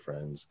different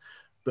boyfriends,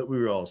 but we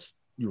were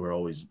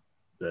always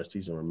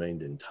besties and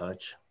remained in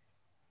touch.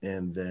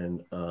 And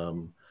then,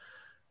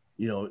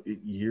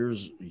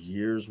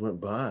 years went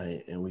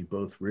by and we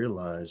both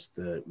realized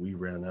that we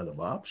ran out of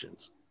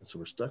options. And so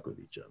we're stuck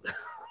with each other.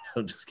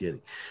 I'm just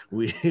kidding.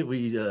 We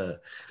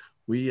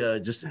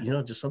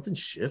just something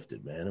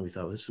shifted, man. And we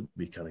thought this would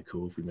be kind of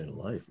cool if we made a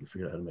life. We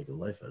figured out how to make a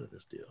life out of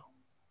this deal.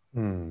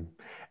 Hmm.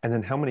 And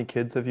then how many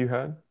kids have you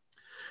had?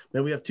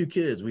 Man, we have 2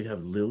 kids. We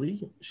have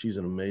Lily. She's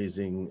an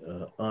amazing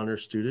honor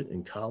student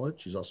in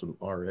college. She's also an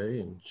RA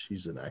and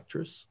she's an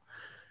actress.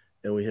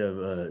 And we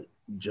have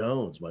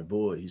Jones, my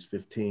boy. He's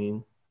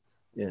 15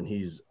 and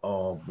he's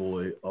all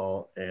boy,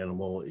 all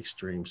animal,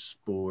 extreme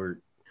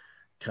sport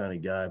kind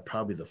of guy.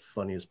 Probably the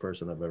funniest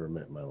person I've ever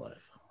met in my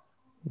life.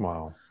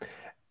 Wow.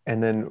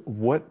 And then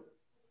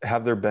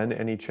have there been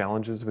any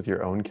challenges with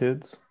your own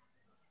kids?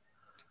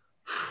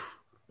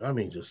 I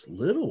mean, just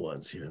little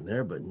ones here and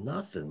there, but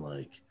nothing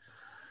like,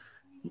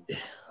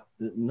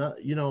 and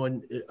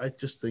I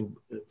just think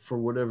for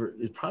whatever,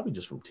 it's probably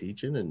just from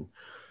teaching and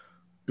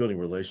building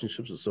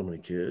relationships with so many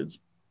kids.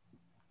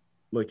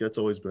 Like that's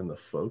always been the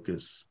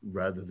focus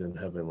rather than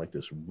having like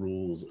this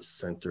rules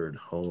centered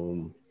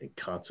home and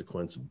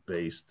consequence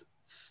based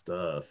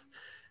stuff.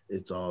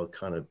 It's all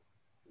kind of,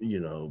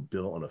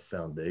 built on a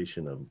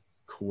foundation of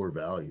core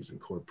values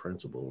and core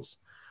principles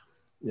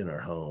in our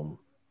home.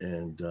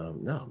 And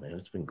no, man,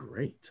 it's been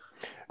great.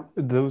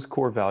 Those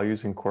core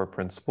values and core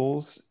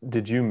principles,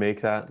 did you make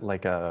that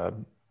like a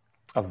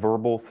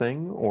verbal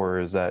thing,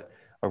 or is that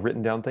a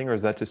written down thing, or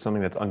is that just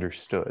something that's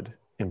understood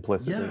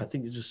implicitly? Yeah, I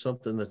think it's just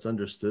something that's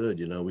understood.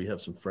 We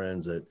have some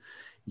friends that,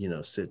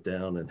 sit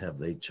down and have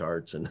they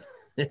charts and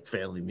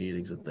family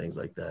meetings and things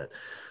like that.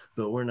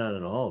 But we're not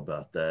at all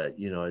about that,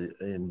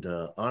 and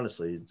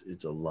honestly,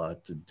 it's a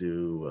lot to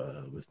do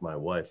with my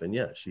wife. And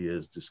yeah, she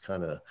is just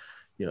kind of,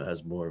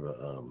 has more of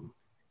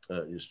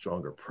a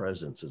stronger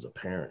presence as a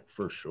parent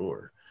for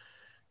sure.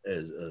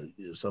 as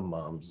some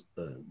moms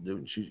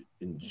do.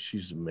 And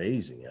she's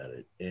amazing at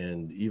it.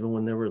 And even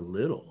when they were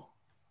little,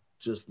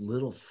 just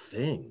little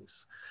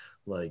things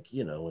like,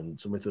 when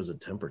somebody throws a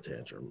temper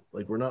tantrum,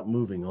 like we're not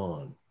moving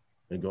on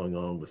and going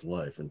on with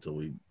life until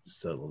we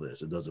settle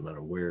this. It doesn't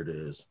matter where it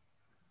is,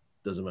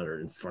 doesn't matter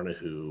in front of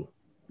who,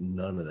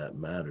 none of that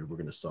mattered. We're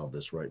going to solve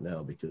this right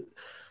now. Because,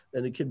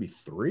 and it could be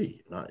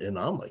 3. And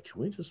I'm like,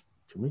 can we just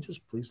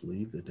please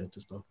leave the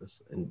dentist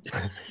office? And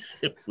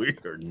we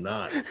are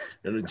not.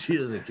 And she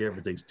doesn't care if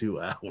it takes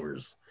 2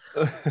 hours.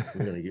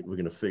 We're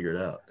gonna figure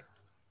it out.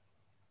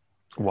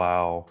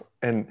 Wow.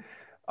 And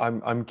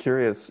I'm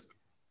curious,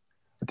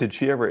 did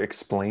she ever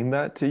explain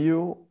that to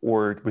you,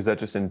 or was that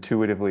just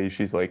intuitively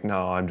she's like,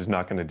 no, I'm just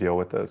not going to deal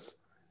with this?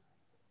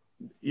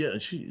 Yeah,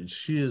 she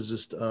is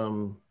just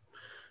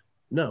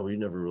no, we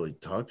never really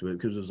talked about it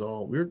because it was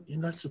all weird.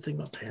 And that's the thing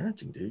about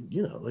parenting, dude.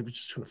 Like we're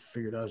just trying to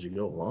figure it out as you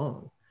go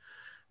along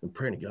and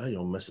praying to God you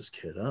don't mess this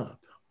kid up.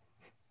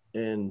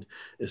 And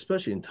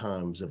especially in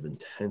times of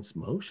intense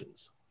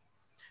emotions.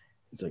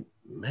 It's like,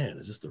 man,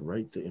 is this the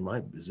right thing?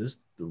 Is this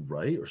the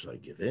right, or should I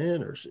give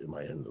in, or am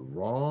I in the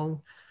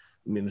wrong?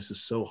 I mean, this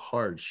is so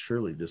hard.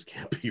 Surely this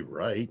can't be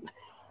right.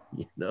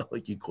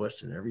 Like you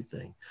question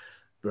everything.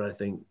 But I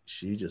think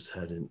she just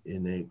had an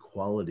innate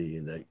quality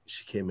that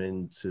she came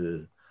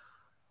into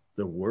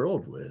the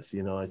world with.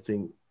 I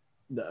think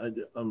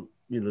that,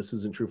 this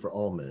isn't true for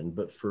all men,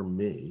 but for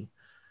me,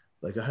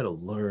 like I had to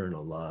learn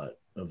a lot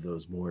of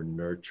those more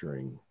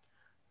nurturing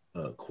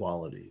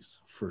qualities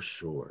for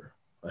sure.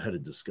 I had to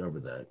discover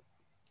that,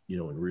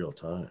 in real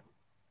time.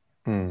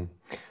 Hmm.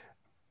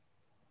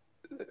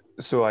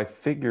 So I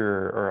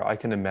figure, or I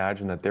can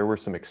imagine that there were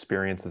some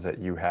experiences that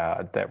you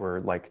had that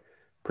were like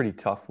pretty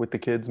tough with the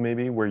kids,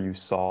 maybe, where you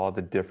saw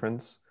the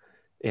difference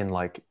in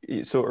like,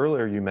 so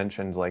earlier you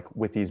mentioned like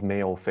with these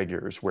male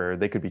figures where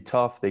they could be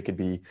tough, they could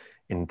be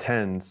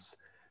intense,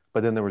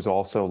 but then there was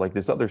also like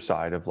this other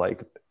side of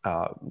like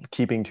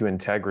keeping to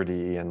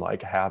integrity and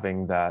like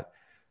having that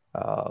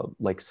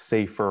like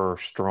safer,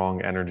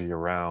 strong energy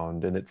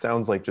around. And it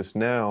sounds like just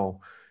now,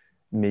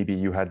 maybe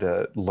you had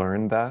to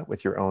learn that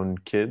with your own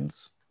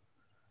kids.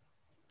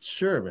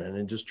 Sure, man.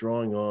 And just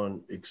drawing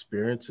on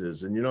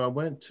experiences. And,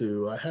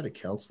 I had a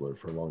counselor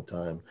for a long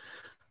time.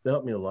 They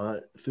helped me a lot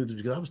through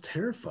because I was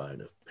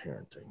terrified of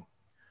parenting,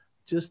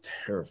 just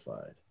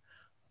terrified.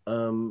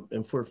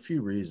 And for a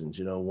few reasons,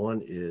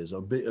 one is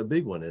a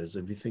big one is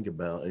if you think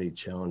about any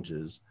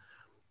challenges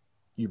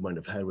you might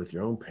have had with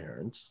your own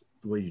parents,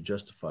 the way you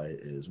justify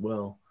it is,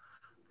 well,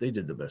 they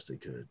did the best they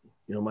could.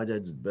 My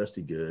dad did the best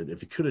he could.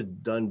 If he could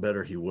have done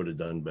better, he would have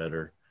done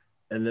better.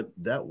 And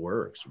that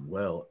works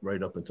well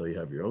right up until you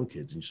have your own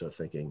kids and you start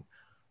thinking,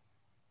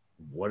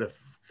 what if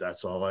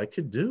that's all I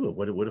could do?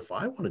 What if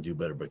I want to do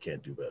better but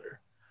can't do better?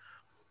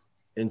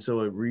 And so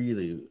it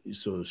really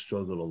sort of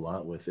struggled a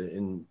lot with it.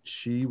 And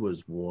she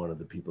was one of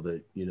the people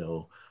that,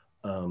 you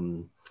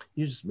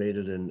just made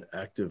it an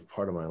active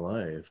part of my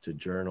life to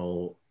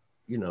journal,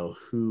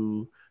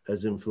 who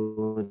has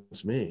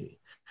influenced me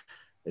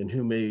and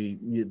who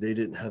they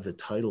didn't have the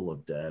title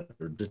of dad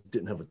or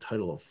didn't have a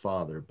title of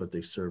father, but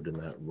they served in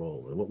that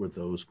role. And what were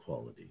those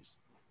qualities?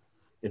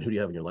 And who do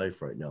you have in your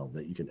life right now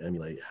that you can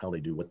emulate how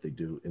they do what they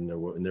do in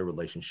their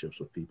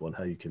relationships with people and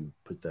how you can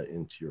put that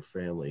into your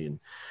family?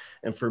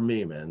 And for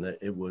me, man, that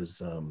it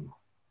was,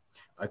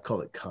 I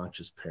call it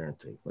conscious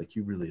parenting. Like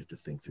you really have to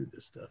think through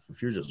this stuff.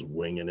 If you're just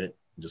winging it,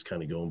 just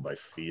kind of going by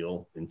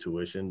feel,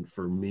 intuition,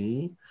 for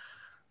me,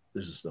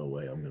 there's just no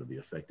way I'm going to be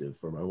effective.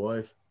 For my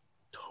wife,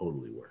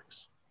 totally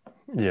works.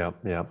 Yeah,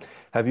 yeah.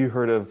 Have you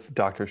heard of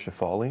Dr.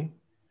 Shefali?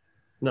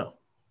 No,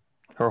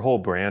 Her whole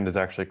brand is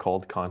actually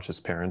called Conscious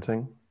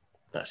Parenting.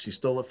 she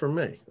stole it from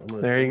me.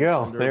 There you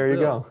go. There you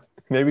go.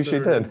 Maybe she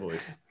did.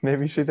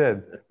 Maybe she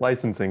did.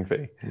 Licensing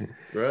fee.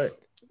 Right.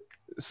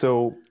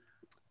 So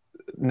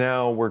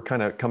now we're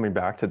kind of coming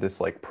back to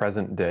this like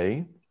present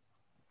day.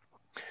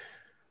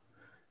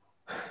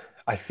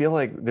 I feel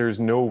like there's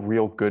no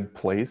real good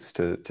place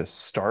to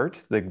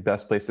start. The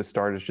best place to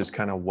start is just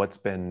kind of what's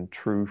been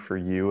true for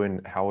you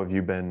and how have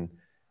you been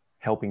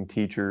helping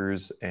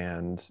teachers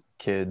and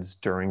kids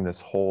during this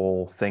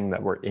whole thing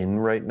that we're in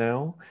right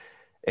now.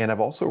 And I've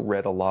also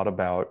read a lot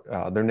about,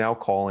 they're now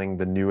calling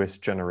the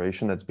newest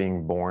generation that's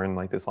being born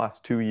like this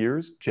last 2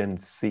 years, Gen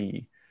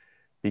C,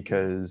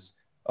 because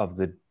of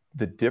the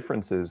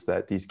differences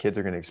that these kids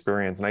are going to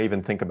experience. And I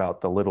even think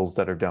about the littles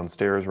that are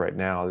downstairs right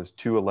now. There's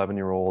 2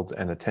 11-year-olds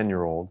and a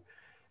 10-year-old.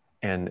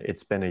 And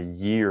it's been a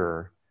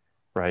year,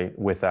 right,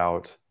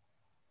 without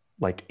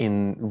like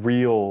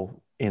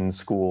in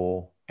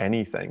school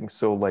anything.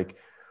 So like,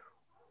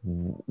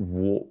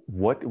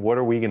 what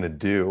are we going to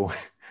do?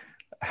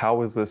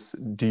 How is this,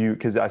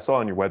 because I saw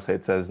on your website,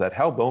 it says that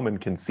Hal Bowman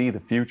can see the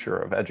future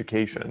of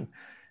education.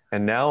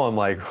 And now I'm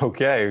like,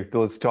 okay,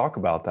 let's talk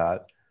about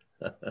that.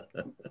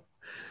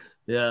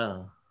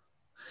 Yeah.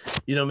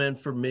 Man,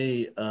 for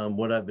me,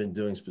 what I've been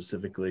doing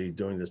specifically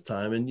during this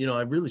time, and,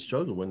 I really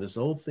struggled when this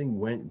whole thing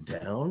went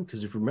down,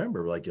 because if you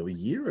remember, like a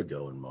year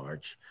ago in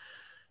March,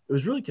 it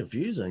was really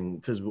confusing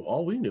because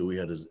all we knew we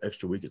had is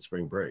extra week at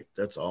spring break.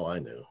 That's all I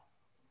knew.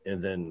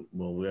 And then,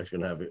 well, we're actually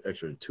going to have an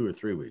extra 2 or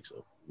 3 weeks.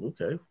 So,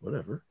 okay,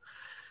 whatever.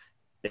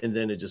 And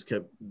then it just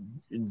kept,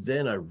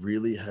 then I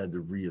really had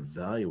to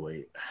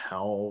reevaluate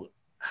how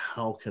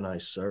can I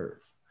serve?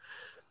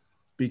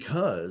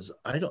 Because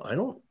I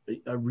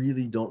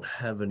really don't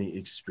have any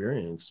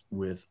experience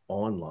with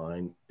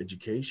online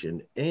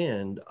education.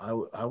 And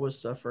I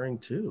was suffering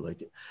too.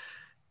 Like,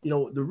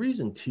 the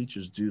reason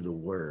teachers do the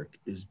work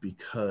is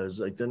because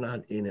like they're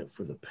not in it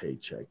for the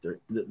paycheck.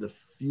 The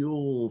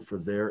fuel for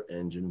their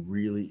engine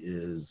really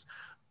is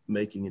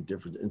making a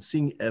difference and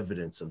seeing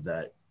evidence of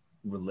that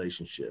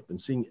relationship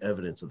and seeing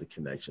evidence of the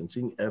connection,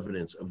 seeing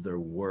evidence of their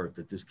work,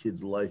 that this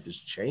kid's life is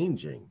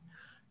changing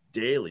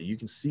daily. You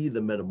can see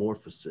the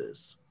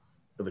metamorphosis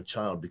of a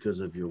child because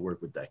of your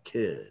work with that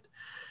kid.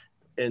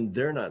 And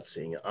they're not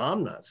seeing it.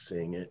 I'm not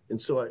seeing it.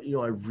 And so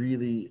I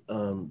really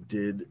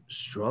did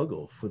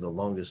struggle for the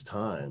longest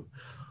time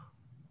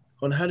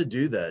on how to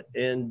do that.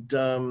 And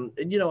I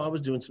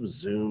was doing some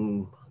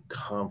Zoom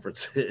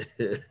conferences,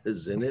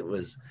 and it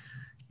was,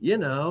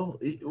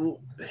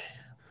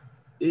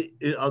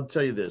 I'll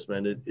tell you this,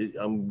 man.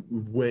 I'm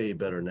way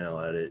better now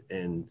at it,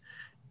 and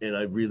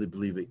I really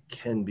believe it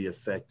can be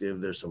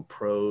effective. There's some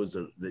pros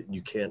that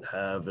you can't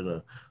have in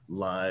a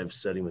live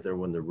setting with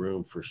everyone in the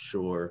room for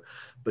sure.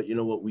 But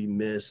what we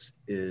miss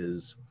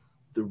is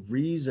the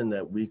reason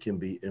that we can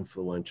be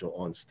influential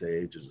on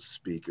stage as a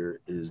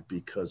speaker is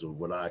because of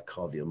what I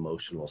call the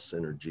emotional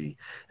synergy.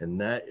 And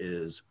that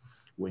is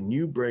when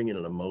you bring in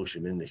an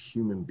emotion into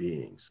human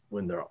beings,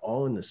 when they're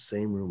all in the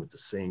same room at the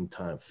same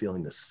time,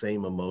 feeling the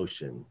same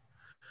emotion,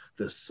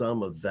 the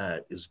sum of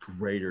that is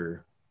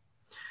greater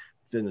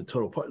than the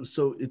total part.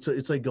 So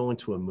it's like going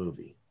to a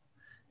movie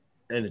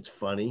and it's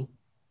funny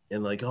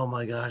and like, oh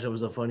my gosh, that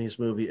was the funniest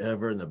movie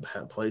ever. And the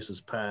place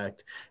is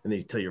packed and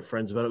they tell your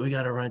friends about it. We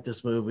got to rent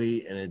this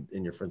movie. And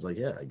your friend's like,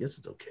 yeah, I guess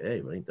it's okay,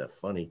 but ain't that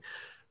funny.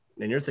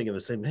 And you're thinking the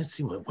same, man, it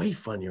seemed way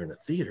funnier in a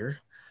theater.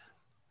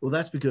 Well,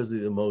 that's because of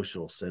the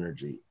emotional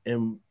synergy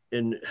and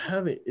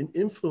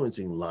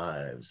influencing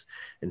lives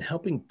and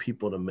helping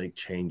people to make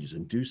changes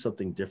and do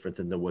something different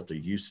than what they're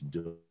used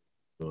to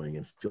doing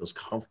and feels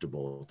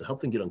comfortable, to help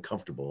them get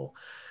uncomfortable.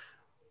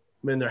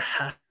 Man, there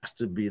has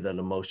to be that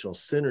emotional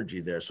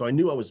synergy there. So I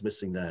knew I was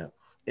missing that.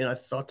 And I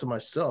thought to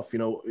myself,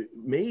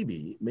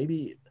 maybe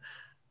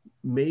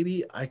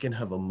I can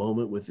have a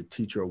moment with the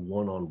teacher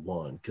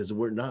one-on-one, because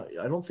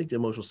I don't think the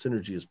emotional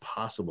synergy is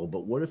possible,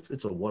 but what if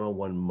it's a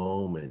one-on-one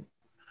moment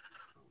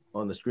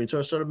on the screen? So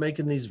I started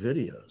making these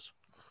videos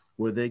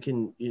where they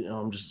can,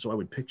 so I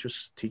would picture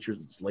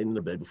teachers laying in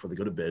their bed before they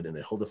go to bed and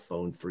they hold the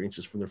phone 3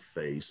 inches from their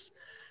face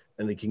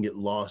and they can get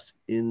lost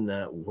in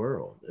that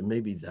world. And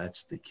maybe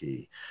that's the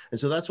key. And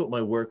so that's what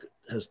my work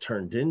has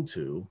turned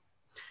into,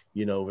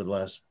 over the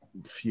last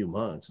few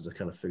months, as I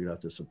kind of figured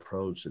out this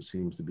approach that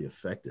seems to be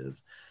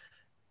effective.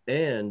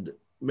 And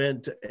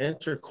man, to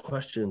answer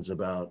questions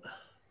about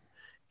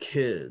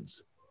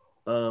kids,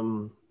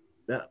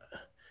 that,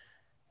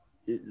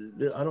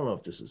 I don't know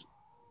if this is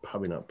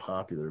probably not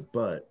popular,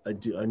 but I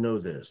know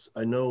this.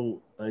 I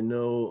know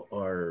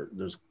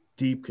there's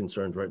deep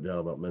concerns right now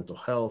about mental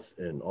health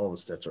and all the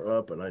stats are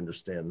up, and I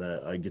understand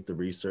that. I get the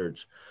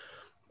research.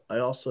 I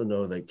also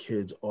know that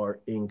kids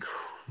are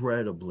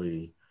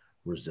incredibly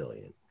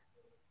resilient.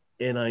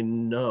 And I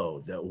know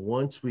that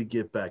once we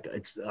get back,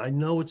 I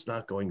know it's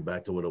not going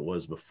back to what it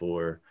was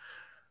before,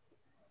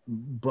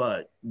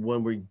 but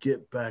when we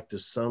get back to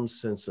some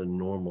sense of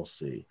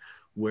normalcy,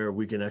 where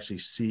we can actually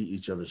see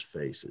each other's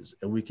faces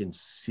and we can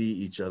see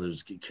each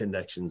other's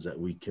connections that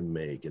we can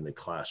make in the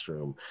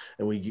classroom,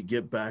 and we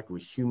get back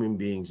with human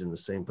beings in the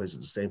same place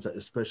at the same time,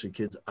 especially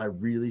kids, I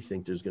really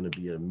think there's going to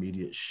be an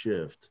immediate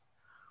shift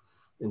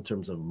in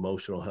terms of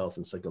emotional health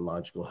and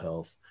psychological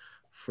health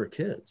for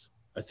kids.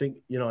 I think,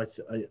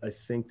 I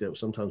think that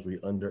sometimes we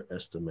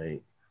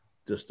underestimate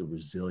just the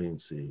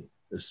resiliency,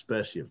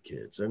 especially of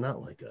kids. They're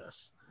not like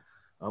us.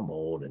 I'm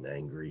old and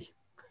angry.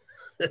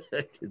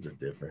 Kids are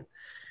different.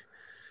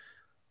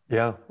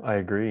 Yeah, I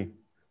agree.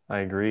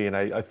 And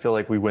I feel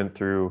like we went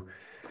through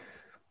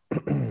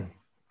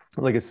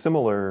like a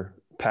similar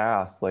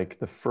path. Like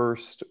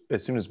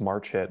as soon as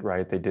March hit,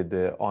 right, they did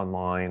the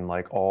online,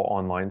 like all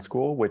online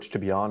school, which to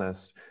be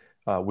honest,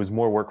 was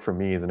more work for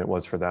me than it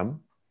was for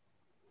them,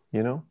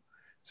 So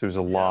there's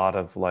a lot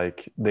of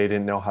like, they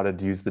didn't know how to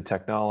use the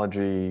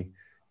technology,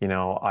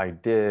 I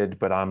did,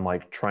 but I'm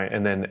like trying,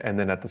 and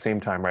then at the same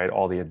time, right,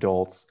 all the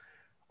adults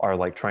are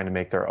like trying to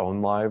make their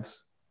own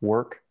lives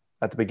work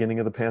at the beginning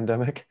of the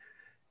pandemic.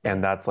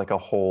 And that's like a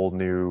whole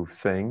new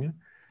thing.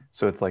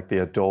 So it's like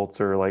the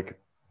adults are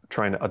like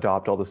trying to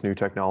adopt all this new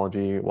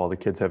technology while the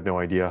kids have no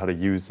idea how to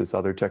use this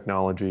other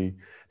technology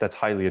that's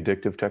highly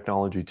addictive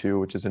technology too,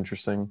 which is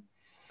interesting,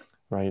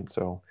 right?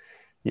 So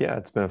yeah,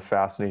 it's been a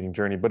fascinating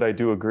journey, but I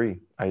do agree.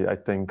 I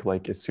think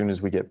like as soon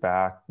as we get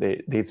back,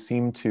 they've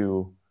seemed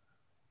to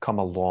come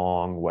a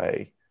long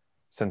way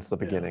since the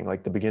beginning.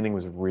 Like the beginning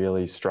was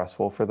really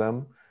stressful for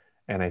them.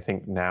 And I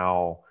think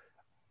now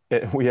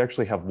we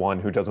actually have one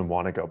who doesn't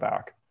want to go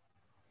back.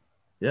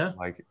 Yeah.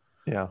 Like,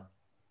 yeah.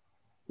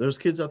 There's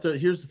kids out there.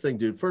 Here's the thing,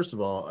 dude. First of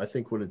all, I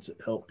think what it's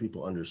helped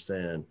people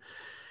understand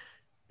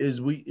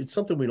is it's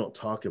something we don't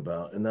talk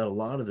about, and that a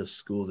lot of the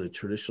school, the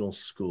traditional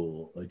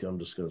school, like I'm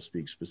just going to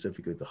speak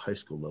specifically at the high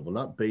school level,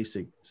 not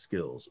basic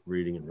skills,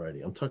 reading and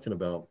writing. I'm talking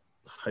about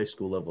high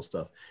school level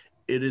stuff.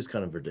 It is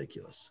kind of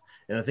ridiculous.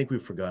 And I think we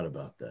forgot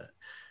about that.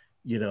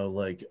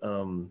 Like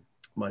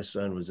my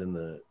son was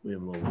we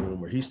have a little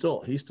room where he's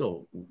still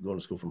going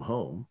to school from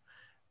home,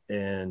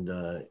 and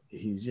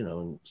he's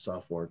in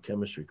sophomore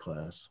chemistry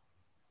class.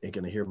 And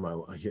can I hear my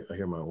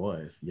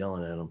wife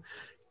yelling at him,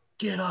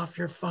 "Get off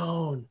your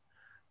phone!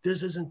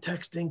 This isn't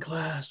texting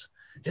class.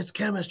 It's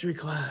chemistry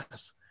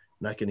class."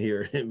 And I can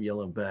hear him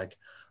yelling back,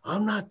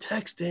 "I'm not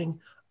texting.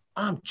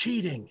 I'm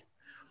cheating."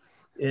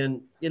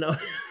 And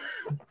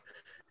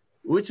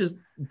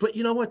but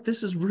you know what?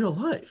 This is real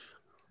life.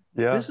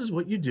 Yeah. This is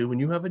what you do when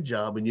you have a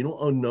job and you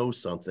don't know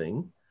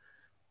something.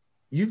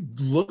 You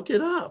look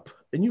it up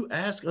and you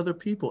ask other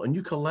people and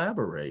you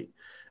collaborate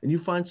and you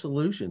find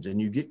solutions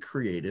and you get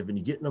creative and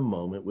you get in a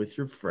moment with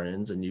your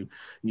friends and you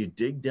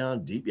dig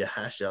down deep, you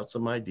hash out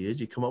some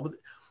ideas, you come up with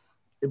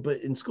it.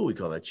 But in school we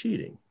call that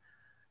cheating.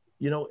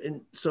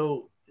 And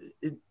so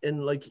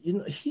and like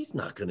he's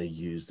not going to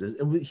use this,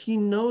 and he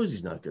knows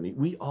he's not going to.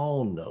 We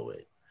all know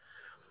it.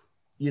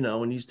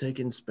 And he's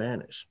taking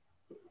Spanish.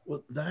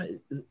 Well,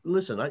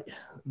 listen,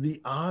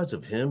 the odds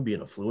of him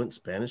being a fluent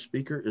Spanish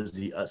speaker is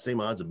the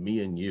same odds of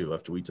me and you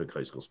after we took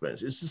high school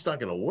Spanish. It's just not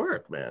going to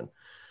work, man.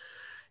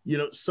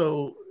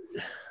 So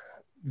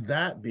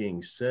that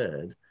being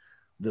said,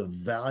 the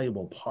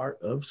valuable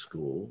part of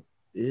school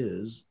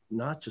is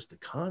not just the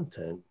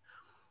content,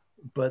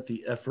 but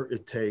the effort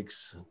it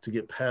takes to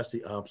get past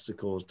the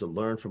obstacles, to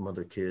learn from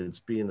other kids,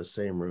 be in the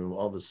same room,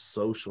 all the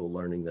social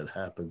learning that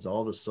happens,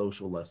 all the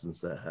social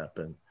lessons that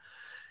happen,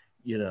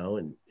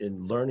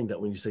 and learning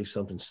that when you say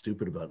something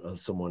stupid about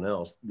someone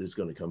else, it's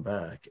going to come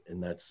back.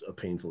 And that's a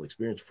painful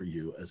experience for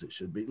you, as it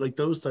should be. Like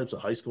those types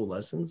of high school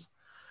lessons,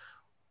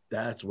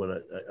 that's what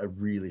I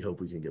really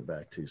hope we can get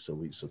back to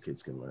so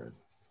kids can learn.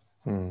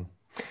 Hmm.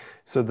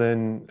 So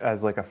then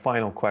as like a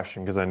final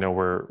question, because I know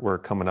we're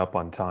coming up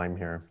on time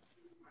here.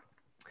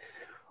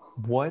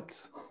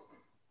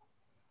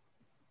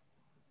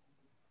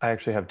 I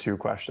actually have two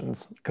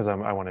questions because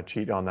I want to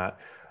cheat on that.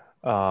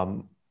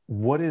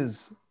 What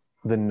is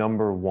the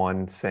number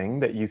one thing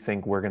that you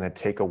think we're going to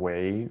take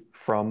away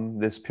from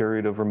this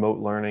period of remote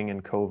learning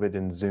and COVID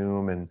and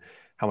Zoom and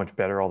how much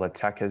better all the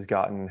tech has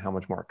gotten, how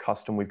much more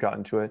accustomed we've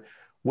gotten to it?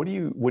 What do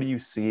you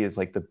see as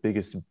like the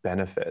biggest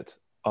benefit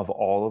of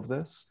all of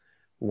this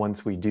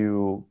once we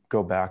do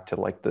go back to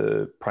like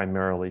the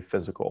primarily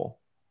physical?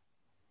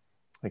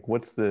 Like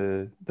what's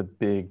the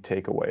big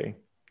takeaway,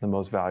 the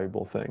most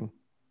valuable thing?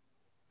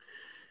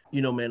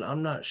 Man,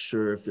 I'm not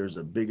sure if there's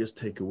a biggest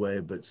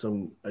takeaway, but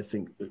I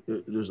think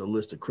there's a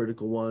list of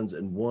critical ones.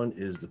 And one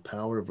is the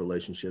power of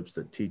relationships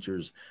that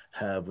teachers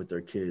have with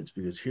their kids.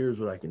 Because here's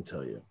what I can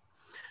tell you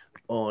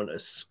on a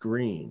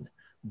screen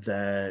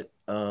that,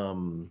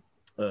 on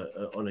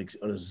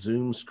a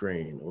Zoom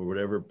screen or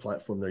whatever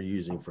platform they're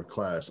using for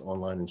class,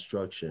 online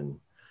instruction,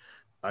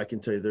 I can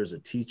tell you there's a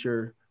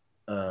teacher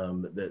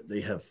that they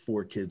have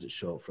 4 kids that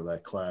show up for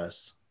that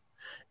class,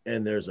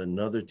 and there's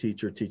another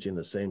teacher teaching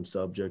the same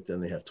subject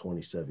and they have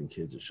 27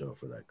 kids that show up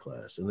for that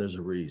class. And there's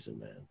a reason,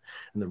 man.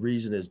 And the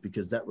reason is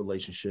because that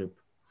relationship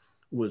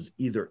was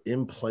either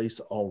in place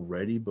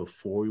already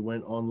before we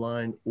went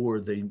online, or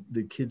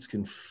the kids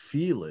can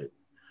feel it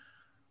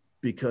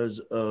because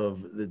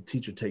of the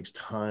teacher takes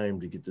time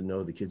to get to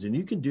know the kids. And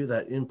you can do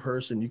that in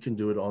person, you can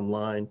do it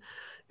online,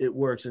 it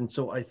works. And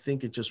so I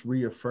think it just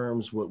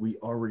reaffirms what we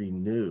already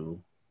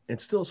knew. It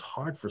still is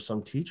hard for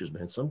some teachers,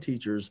 man. Some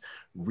teachers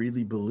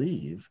really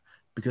believe,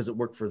 because it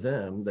worked for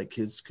them, that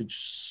kids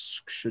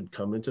should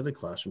come into the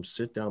classroom,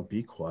 sit down,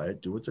 be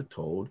quiet, do what they're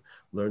told,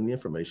 learn the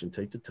information,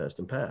 take the test,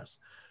 and pass.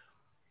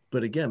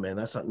 But again, man,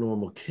 that's not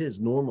normal kids.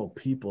 Normal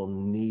people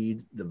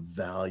need the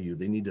value.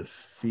 They need to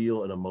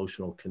feel an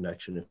emotional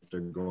connection if they're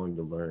going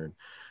to learn.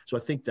 So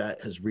I think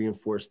that has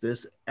reinforced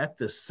this. At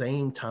the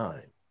same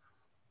time,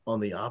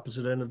 on the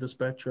opposite end of the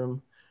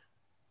spectrum,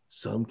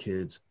 some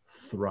kids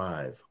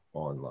thrive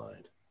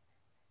online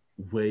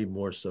way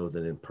more so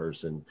than in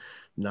person,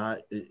 not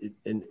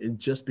and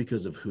just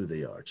because of who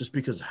they are, just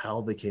because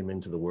how they came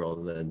into the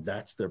world, and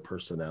that's their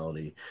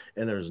personality,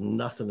 and there's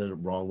nothing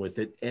wrong with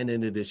it. And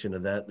in addition to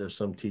that, there's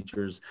some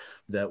teachers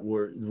that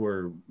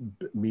were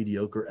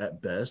mediocre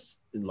at best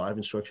in live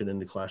instruction in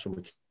the classroom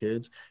with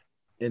kids,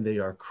 and they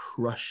are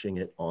crushing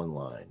it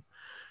online.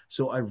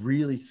 So I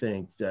really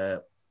think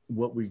that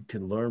what we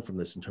can learn from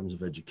this in terms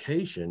of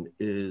education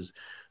is,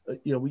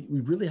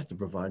 we really have to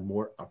provide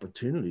more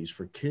opportunities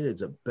for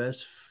kids that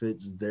best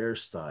fits their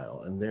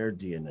style and their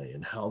DNA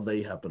and how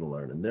they happen to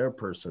learn and their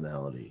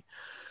personality.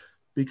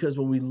 Because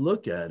when we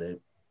look at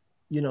it,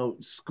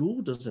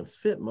 school doesn't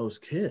fit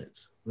most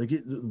kids. Like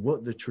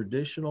what the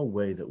traditional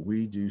way that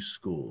we do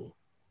school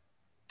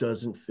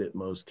doesn't fit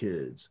most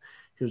kids.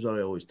 Here's what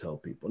I always tell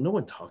people. No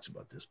one talks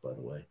about this, by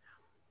the way,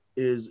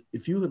 is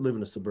if you live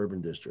in a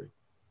suburban district,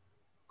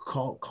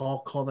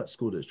 call that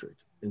school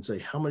district and say,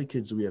 how many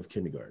kids do we have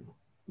kindergarten?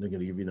 They're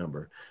going to give you a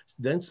number.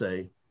 Then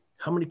say,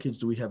 how many kids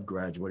do we have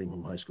graduating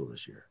from high school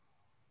this year?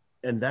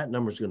 And that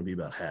number is going to be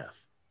about half.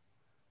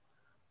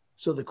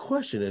 So the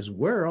question is,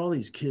 where are all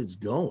these kids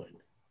going?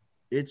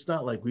 It's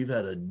not like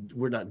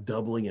we're not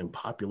doubling in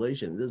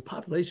population. The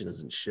population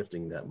isn't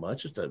shifting that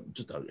much, just a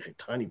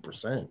tiny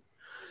percent.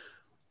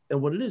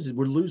 And what it is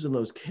we're losing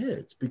those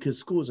kids because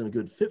school isn't a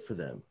good fit for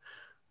them.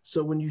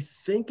 So when you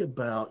think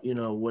about,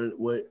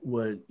 what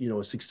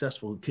a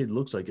successful kid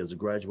looks like as a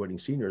graduating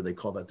senior, they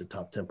call that the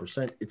top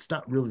 10%. It's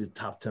not really the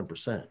top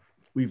 10%.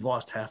 We've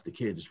lost half the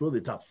kids. It's really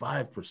the top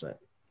 5%.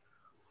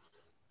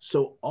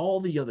 So all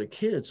the other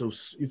kids, so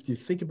if you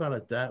think about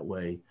it that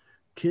way,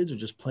 kids are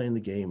just playing the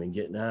game and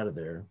getting out of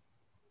there,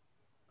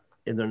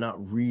 and they're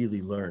not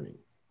really learning.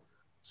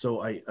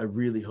 So I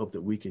really hope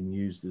that we can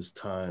use this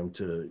time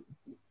to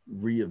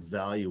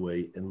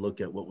reevaluate and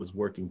look at what was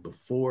working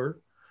before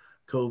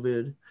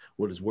COVID,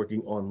 what is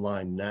working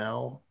online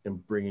now,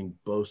 and bringing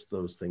both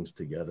those things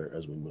together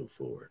as we move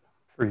forward.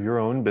 For your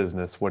own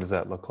business, what does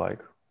that look like?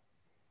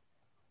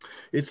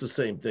 It's the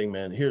same thing,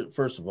 man. Here,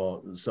 first of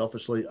all,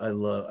 selfishly, I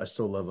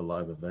still love a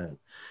live event,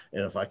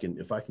 and if I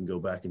can go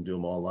back and do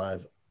them all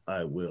live,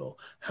 I will.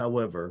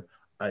 However,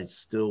 I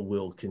still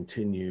will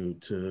continue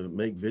to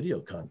make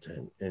video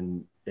content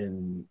and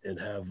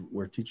have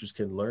where teachers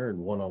can learn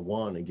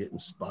one-on-one and get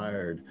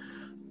inspired.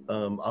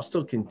 I'll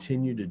still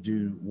continue to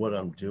do what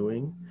I'm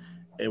doing,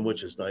 and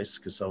which is nice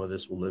because some of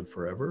this will live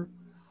forever.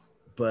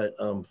 But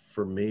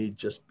for me,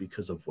 just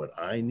because of what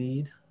I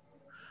need,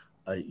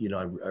 I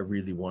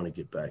really want to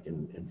get back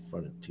in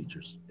front of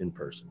teachers in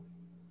person.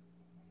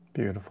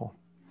 Beautiful.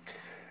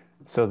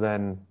 So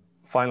then,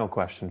 final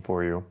question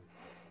for you.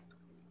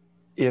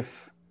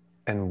 If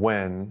and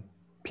when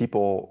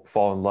people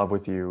fall in love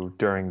with you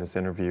during this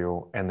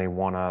interview and they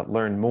want to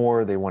learn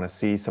more, they want to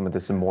see some of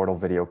this immortal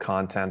video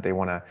content, they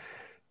want to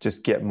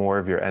just get more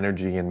of your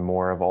energy and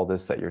more of all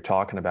this that you're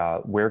talking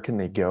about, where can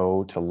they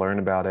go to learn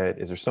about it?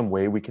 Is there some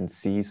way we can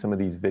see some of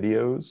these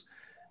videos?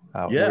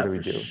 Yeah, what do we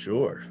do?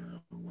 Sure.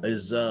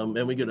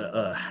 And we go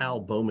to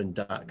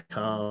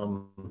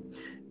halbowman.com.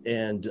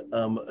 And,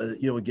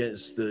 again,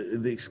 it's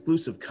the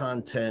exclusive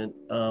content.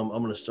 I'm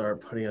going to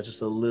start putting out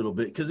just a little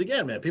bit because,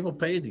 again, man, people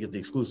paid to get the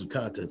exclusive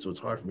content. So it's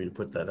hard for me to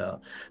put that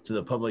out to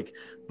the public.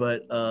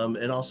 But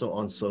and also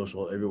on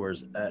social,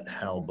 everywhere's at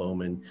Hal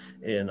Bowman.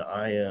 And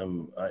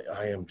I'm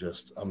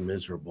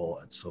miserable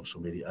at social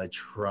media. I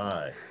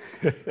try,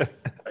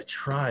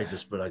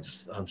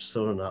 I'm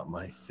so not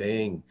my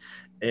thing.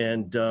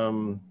 And,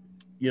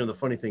 the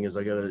funny thing is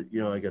I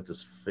got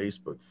this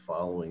Facebook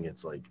following.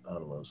 It's like, I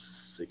don't know,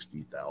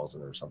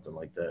 60,000 or something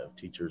like that of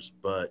teachers,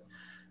 but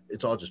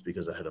it's all just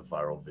because I had a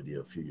viral video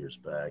a few years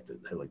back that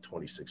had like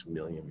 26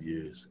 million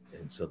views.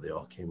 And so they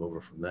all came over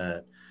from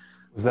that.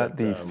 Was that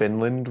the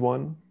Finland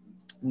one?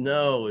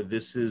 No,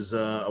 this is,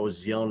 I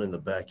was yelling in the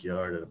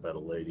backyard at about a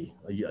lady.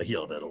 I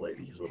yelled at a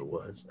lady is what it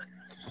was.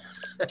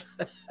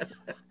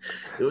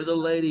 It was a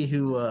lady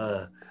who,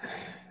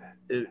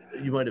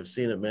 you might have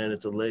seen it, man.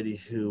 It's a lady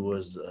who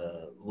was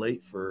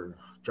late for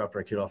dropping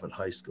her kid off at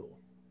high school.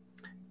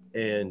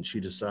 And she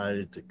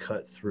decided to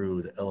cut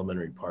through the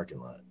elementary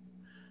parking lot.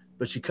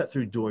 But she cut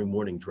through during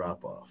morning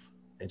drop off.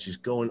 And she's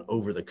going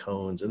over the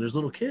cones. And there's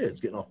little kids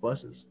getting off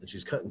buses. And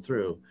she's cutting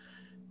through.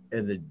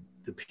 And the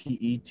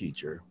PE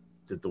teacher,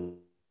 the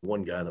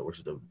one guy that works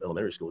at the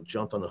elementary school,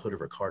 jumped on the hood of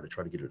her car to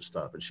try to get her to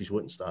stop. And she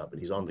wouldn't stop.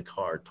 And he's on the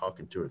car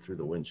talking to her through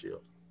the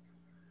windshield.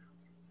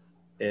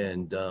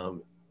 And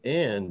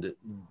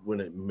when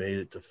it made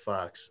it to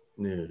Fox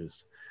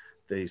News,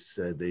 they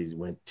said they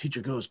went,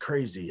 teacher goes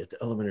crazy at the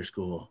elementary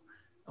school.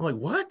 I'm like,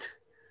 what?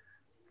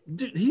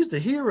 Dude, he's the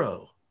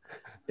hero.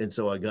 And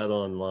so I got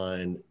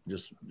online,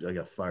 I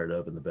got fired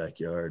up in the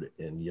backyard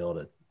and yelled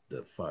at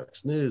the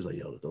Fox News. I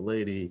yelled at the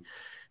lady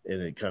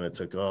and it kind of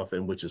took off.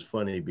 And which is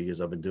funny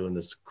because I've been doing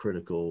this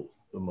critical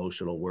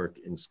emotional work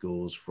in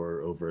schools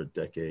for over a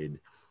decade.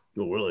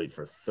 Well, really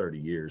for 30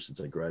 years since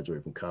I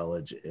graduated from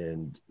college.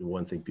 And the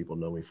one thing people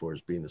know me for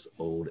is being this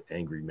old,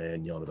 angry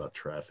man yelling about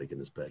traffic in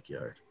his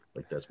backyard.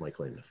 Like that's my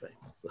claim to fame.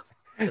 So.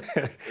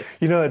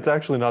 It's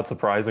actually not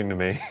surprising to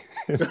me.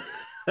 Yeah.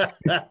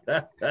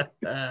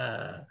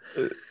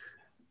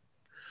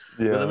 But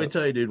let me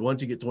tell you, dude,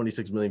 once you get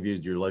 26 million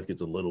views, your life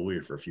gets a little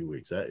weird for a few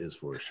weeks. That is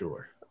for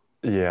sure.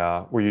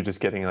 Yeah. Were you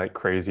just getting like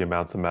crazy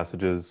amounts of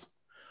messages?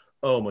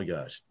 Oh my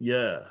gosh.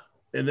 Yeah.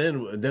 And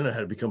then I had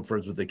to become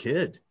friends with the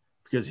kid.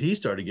 Because he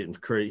started getting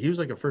crazy. He was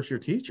like a first-year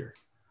teacher.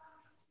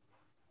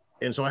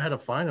 And so I had to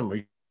find him,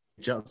 reach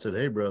out and said,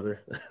 hey,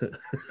 brother,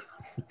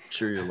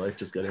 sure your life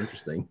just got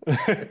interesting.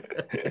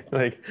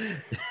 Like,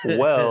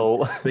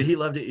 well. But he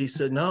loved it. He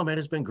said, no, man,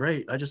 it's been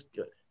great.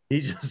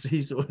 He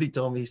said what he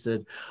told me. He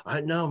said, I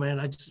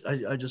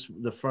just,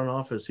 the front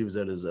office, he was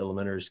at his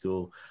elementary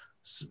school.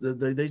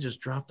 They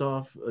just dropped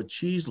off a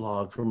cheese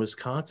log from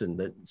Wisconsin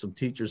that some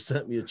teachers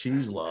sent me a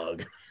cheese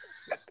log.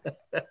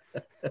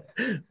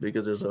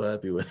 Because they're so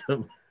happy with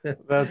him.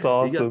 That's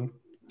awesome.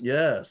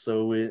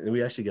 So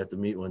we actually got to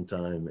meet one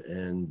time,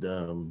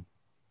 and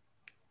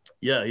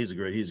Yeah, he's a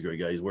great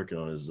guy. He's working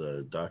on his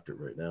doctorate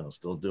right now.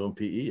 Still doing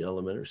PE,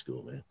 elementary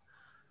school, man.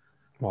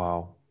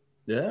 Wow.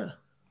 Yeah,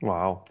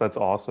 Wow. That's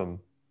awesome.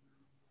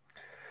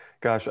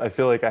 Gosh, I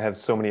feel like I have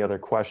so many other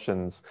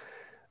questions,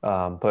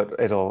 but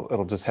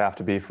it'll just have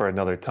to be for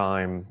another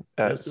time.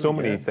 let's do it So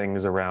many again.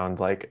 things around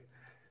like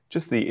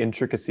just the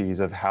intricacies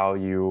of how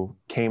you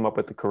came up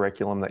with the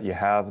curriculum that you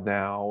have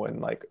now, and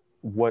like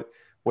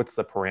what's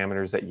the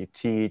parameters that you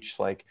teach.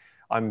 Like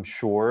I'm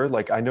sure,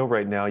 like I know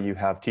right now you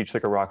have Teach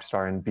Like a Rock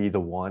Star and Be the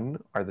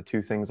One are the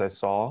two things I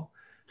saw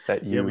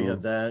that Yeah, we have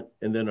you. that,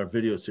 and then our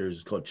video series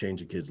is called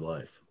Change a Kid's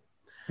Life,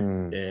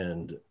 Hmm.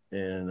 and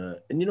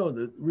you know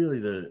the really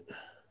the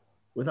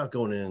without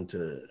going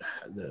into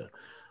the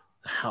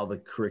how the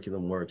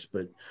curriculum works,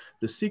 but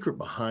the secret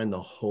behind the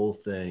whole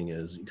thing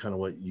is kind of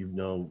what you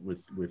know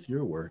with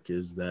your work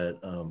is that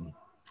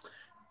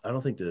I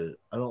don't think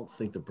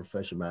the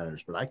profession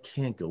matters, but I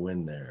can't go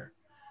in there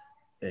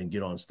and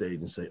get on stage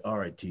and say, all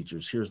right,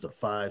 teachers, here's the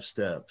 5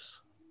 steps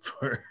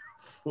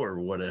for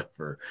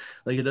whatever.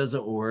 Like it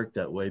doesn't work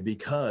that way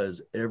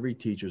because every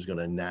teacher is going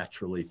to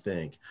naturally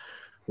think,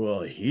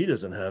 well, he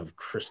doesn't have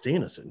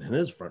Christina sitting in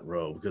his front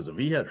row because if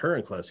he had her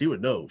in class, he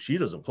would know she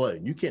doesn't play.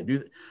 You can't do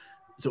that.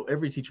 So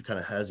every teacher kind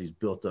of has these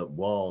built up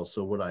walls.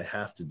 So what I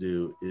have to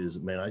do is,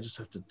 man, I just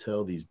have to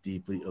tell these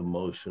deeply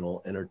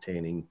emotional,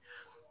 entertaining,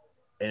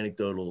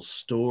 anecdotal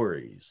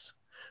stories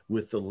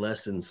with the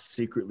lessons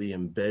secretly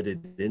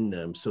embedded in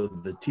them. So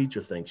the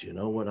teacher thinks, you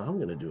know what, I'm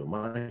going to do in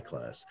my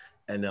class.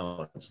 And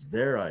now it's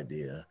their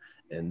idea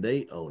and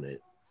they own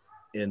it.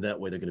 And that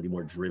way they're going to be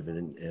more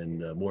driven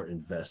and more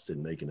invested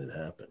in making it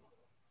happen.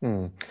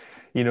 Hmm.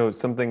 You know,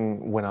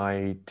 something when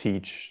I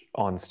teach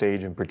on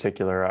stage in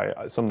particular,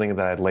 something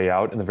that I'd lay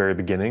out in the very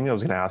beginning, I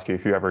was going to ask you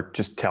if you ever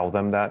just tell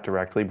them that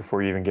directly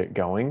before you even get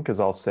going, because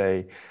I'll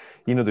say,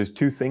 you know, there's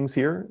two things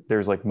here.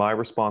 There's like my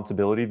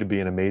responsibility to be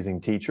an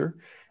amazing teacher,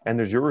 and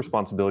there's your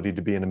responsibility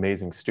to be an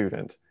amazing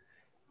student.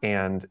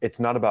 And it's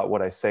not about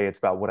what I say, it's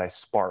about what I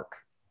spark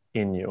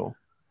in you,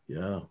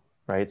 Yeah.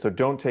 right? So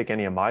don't take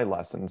any of my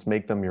lessons,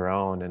 make them your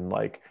own, and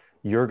like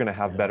you're going to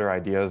have Yeah. better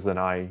ideas than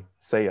I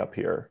say up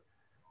here.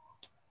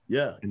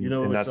 Yeah. You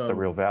know, And it's, that's the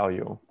real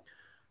value.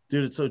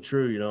 dude, it's so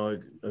true. You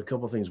know, a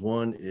couple of things.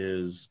 One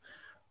is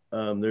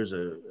there's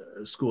a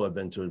school I've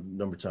been to a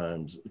number of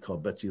times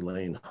called Betsy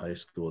Lane High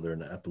School. They're in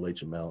the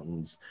Appalachian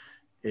Mountains,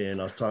 and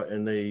I was talking,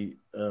 and they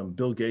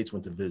Bill Gates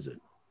went to visit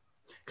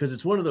because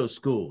it's one of those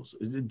schools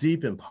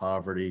deep in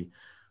poverty.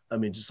 I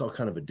mean, just all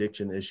kind of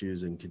addiction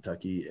issues in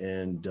Kentucky,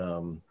 and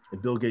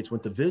Bill Gates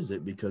went to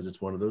visit because it's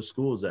one of those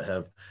schools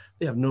that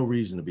they have no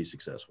reason to be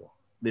successful.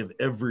 They have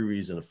every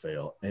reason to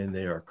fail, and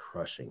they are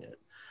crushing it.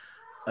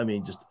 I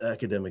mean, just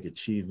academic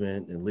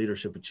achievement and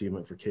leadership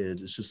achievement for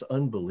kids. It's just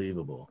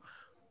unbelievable.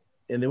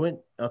 And they went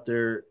out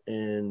there,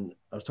 and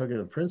I was talking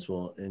to the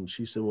principal, and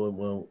she said,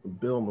 "Well,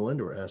 Bill and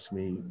Melinda were asking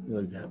me,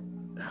 you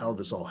know, how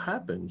this all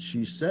happened."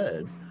 She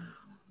said,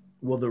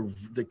 "Well,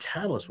 the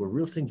catalyst where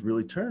real things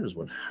really turned is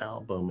when Hal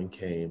Bowman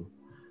came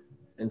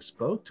and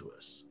spoke to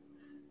us."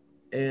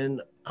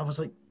 And I was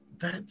like,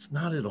 "That's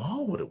not at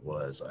all what it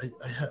was."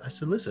 I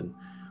said, "Listen,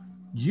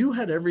 you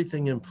had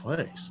everything in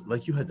place.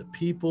 Like you had the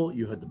people,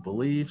 you had the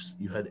beliefs,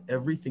 you had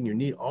everything you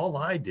need. All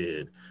I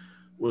did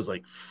was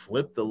like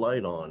flip the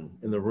light on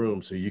in the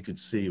room so you could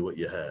see what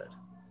you had.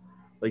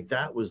 Like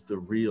that was the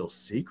real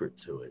secret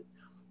to it."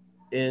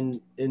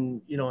 And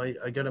you know,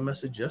 I got a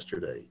message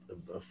yesterday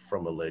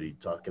from a lady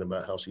talking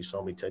about how she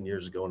saw me 10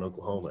 years ago in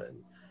Oklahoma,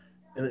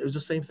 and it was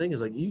the same thing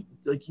as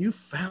like you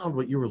found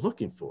what you were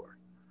looking for.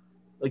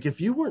 Like if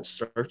you weren't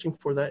searching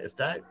for that, if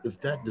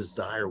that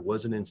desire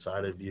wasn't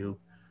inside of you,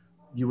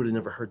 you would have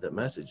never heard that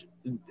message.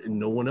 And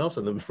no one else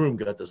in the room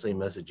got the same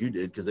message you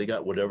did because they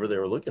got whatever they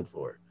were looking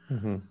for.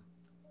 Hmm.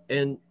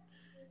 And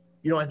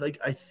you know,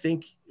 I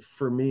think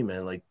for me,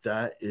 man, like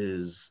that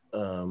is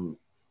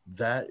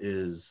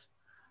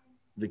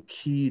the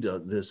key to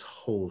this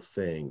whole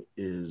thing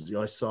is, you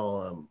know, I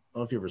saw I don't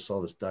know if you ever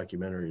saw this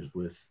documentary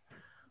with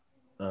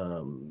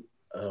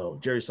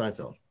Jerry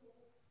Seinfeld.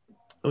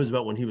 It was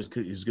about when he was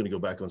going to go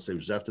back on stage. It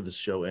was after the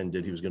show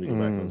ended, he was going to go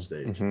back on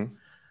stage, Mm-hmm.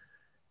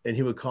 and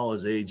he would call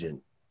his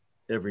agent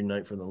every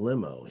night from the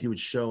limo. He would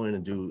show in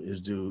and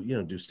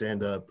do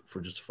stand up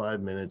for just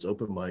 5 minutes,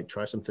 open mic,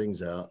 try some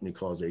things out, and he'd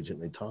call his agent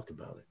and they'd talk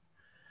about it.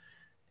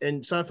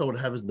 And Seinfeld would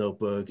have his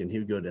notebook and he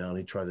would go down,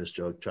 he'd try this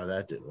joke, try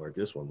that didn't work,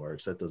 this one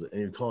works, that doesn't.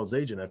 And he'd call his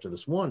agent after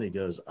this one. He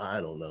goes,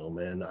 I don't know,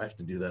 man, I have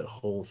to do that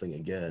whole thing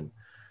again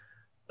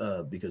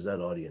because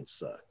that audience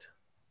sucked.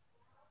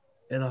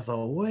 And I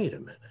thought, wait a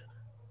minute,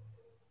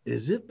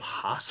 is it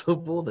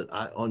possible that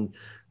I on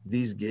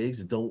these gigs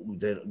that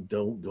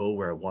don't go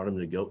where I want them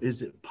to go?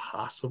 Is it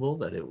possible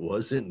that it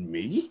wasn't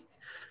me?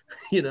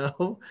 you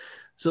know?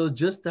 So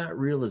just that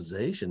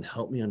realization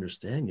helped me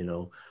understand, you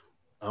know,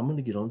 I'm going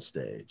to get on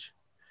stage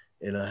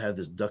and I have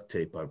this duct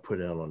tape I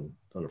put out on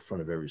the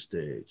front of every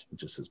stage. It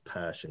just says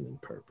passion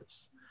and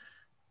purpose.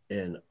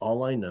 And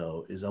all I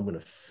know is I'm going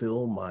to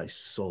fill my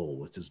soul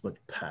with as much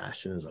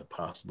passion as I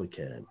possibly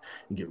can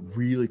and get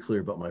really clear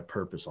about my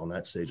purpose on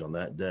that stage on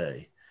that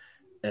day.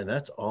 And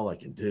that's all I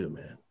can do,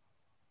 man.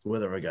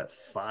 Whether I got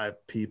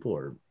 5 people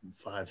or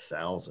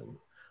 5,000,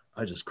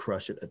 I just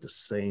crush it at the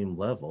same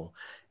level.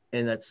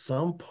 And at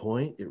some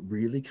point, it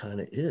really kind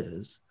of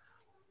is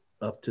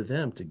up to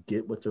them to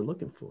get what they're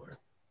looking for.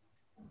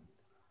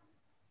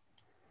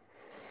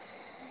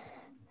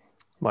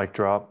 Mic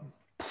drop.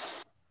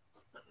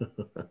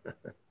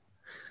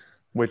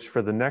 Which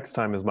for the next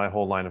time is my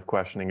whole line of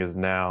questioning is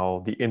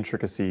now the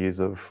intricacies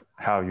of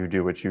how you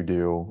do what you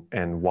do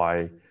and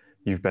why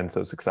you've been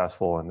so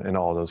successful and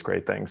all those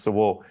great things.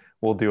 So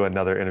we'll do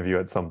another interview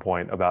at some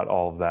point about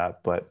all of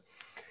that. But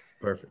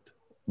perfect.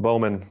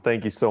 Bowman,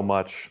 thank you so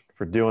much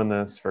for doing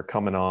this, for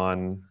coming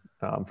on,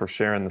 for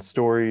sharing the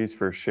stories,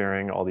 for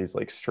sharing all these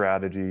like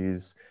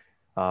strategies,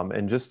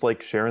 and just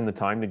like sharing the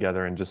time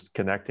together and just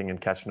connecting and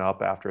catching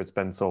up after it's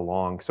been so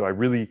long. So I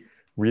really,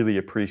 really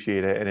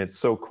appreciate it. And it's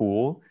so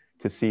cool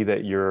to see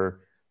that you're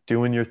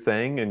doing your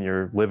thing and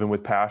you're living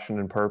with passion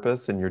and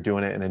purpose and you're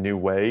doing it in a new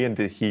way, and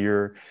to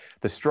hear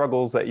the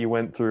struggles that you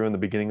went through in the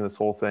beginning of this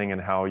whole thing and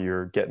how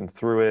you're getting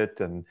through it,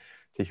 and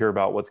to hear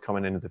about what's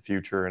coming into the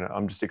future. And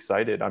I'm just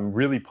excited. I'm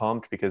really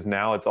pumped because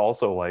now it's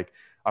also like,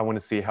 I want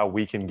to see how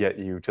we can get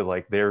you to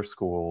like their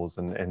schools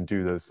and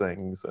do those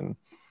things and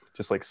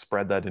just like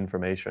spread that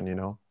information, you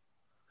know?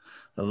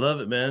 I love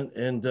it, man.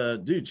 And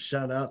dude,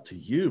 shout out to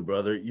you,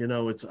 brother. You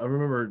know, I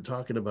remember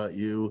talking about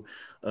you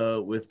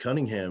with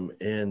Cunningham.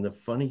 And the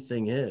funny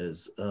thing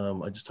is,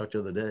 I just talked the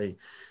other day,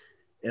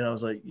 and I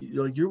was like,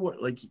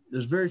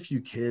 there's very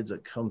few kids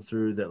that come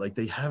through that like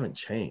they haven't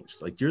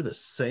changed. Like you're the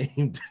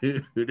same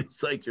dude.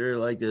 It's like you're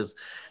like this,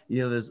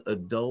 this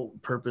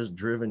adult,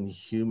 purpose-driven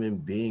human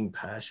being,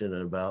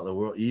 passionate about the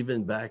world,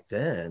 even back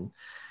then.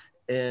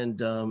 And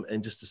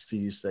just to see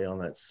you stay on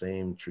that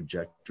same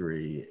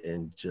trajectory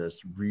and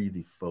just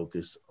really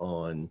focus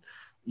on,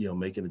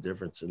 making a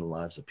difference in the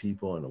lives of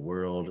people in the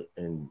world.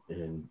 And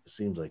it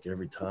seems like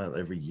every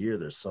year,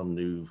 there's some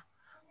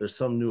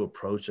new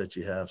approach that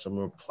you have, some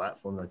new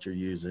platform that you're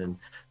using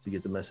to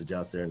get the message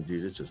out there. And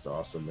dude, it's just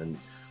awesome. And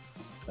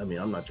I mean,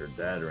 I'm not your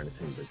dad or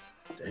anything,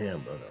 but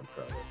damn, brother, I'm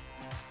proud of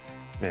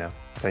you. Yeah,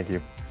 thank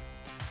you.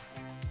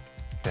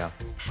 Yeah,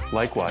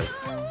 likewise.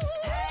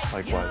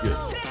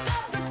 Good.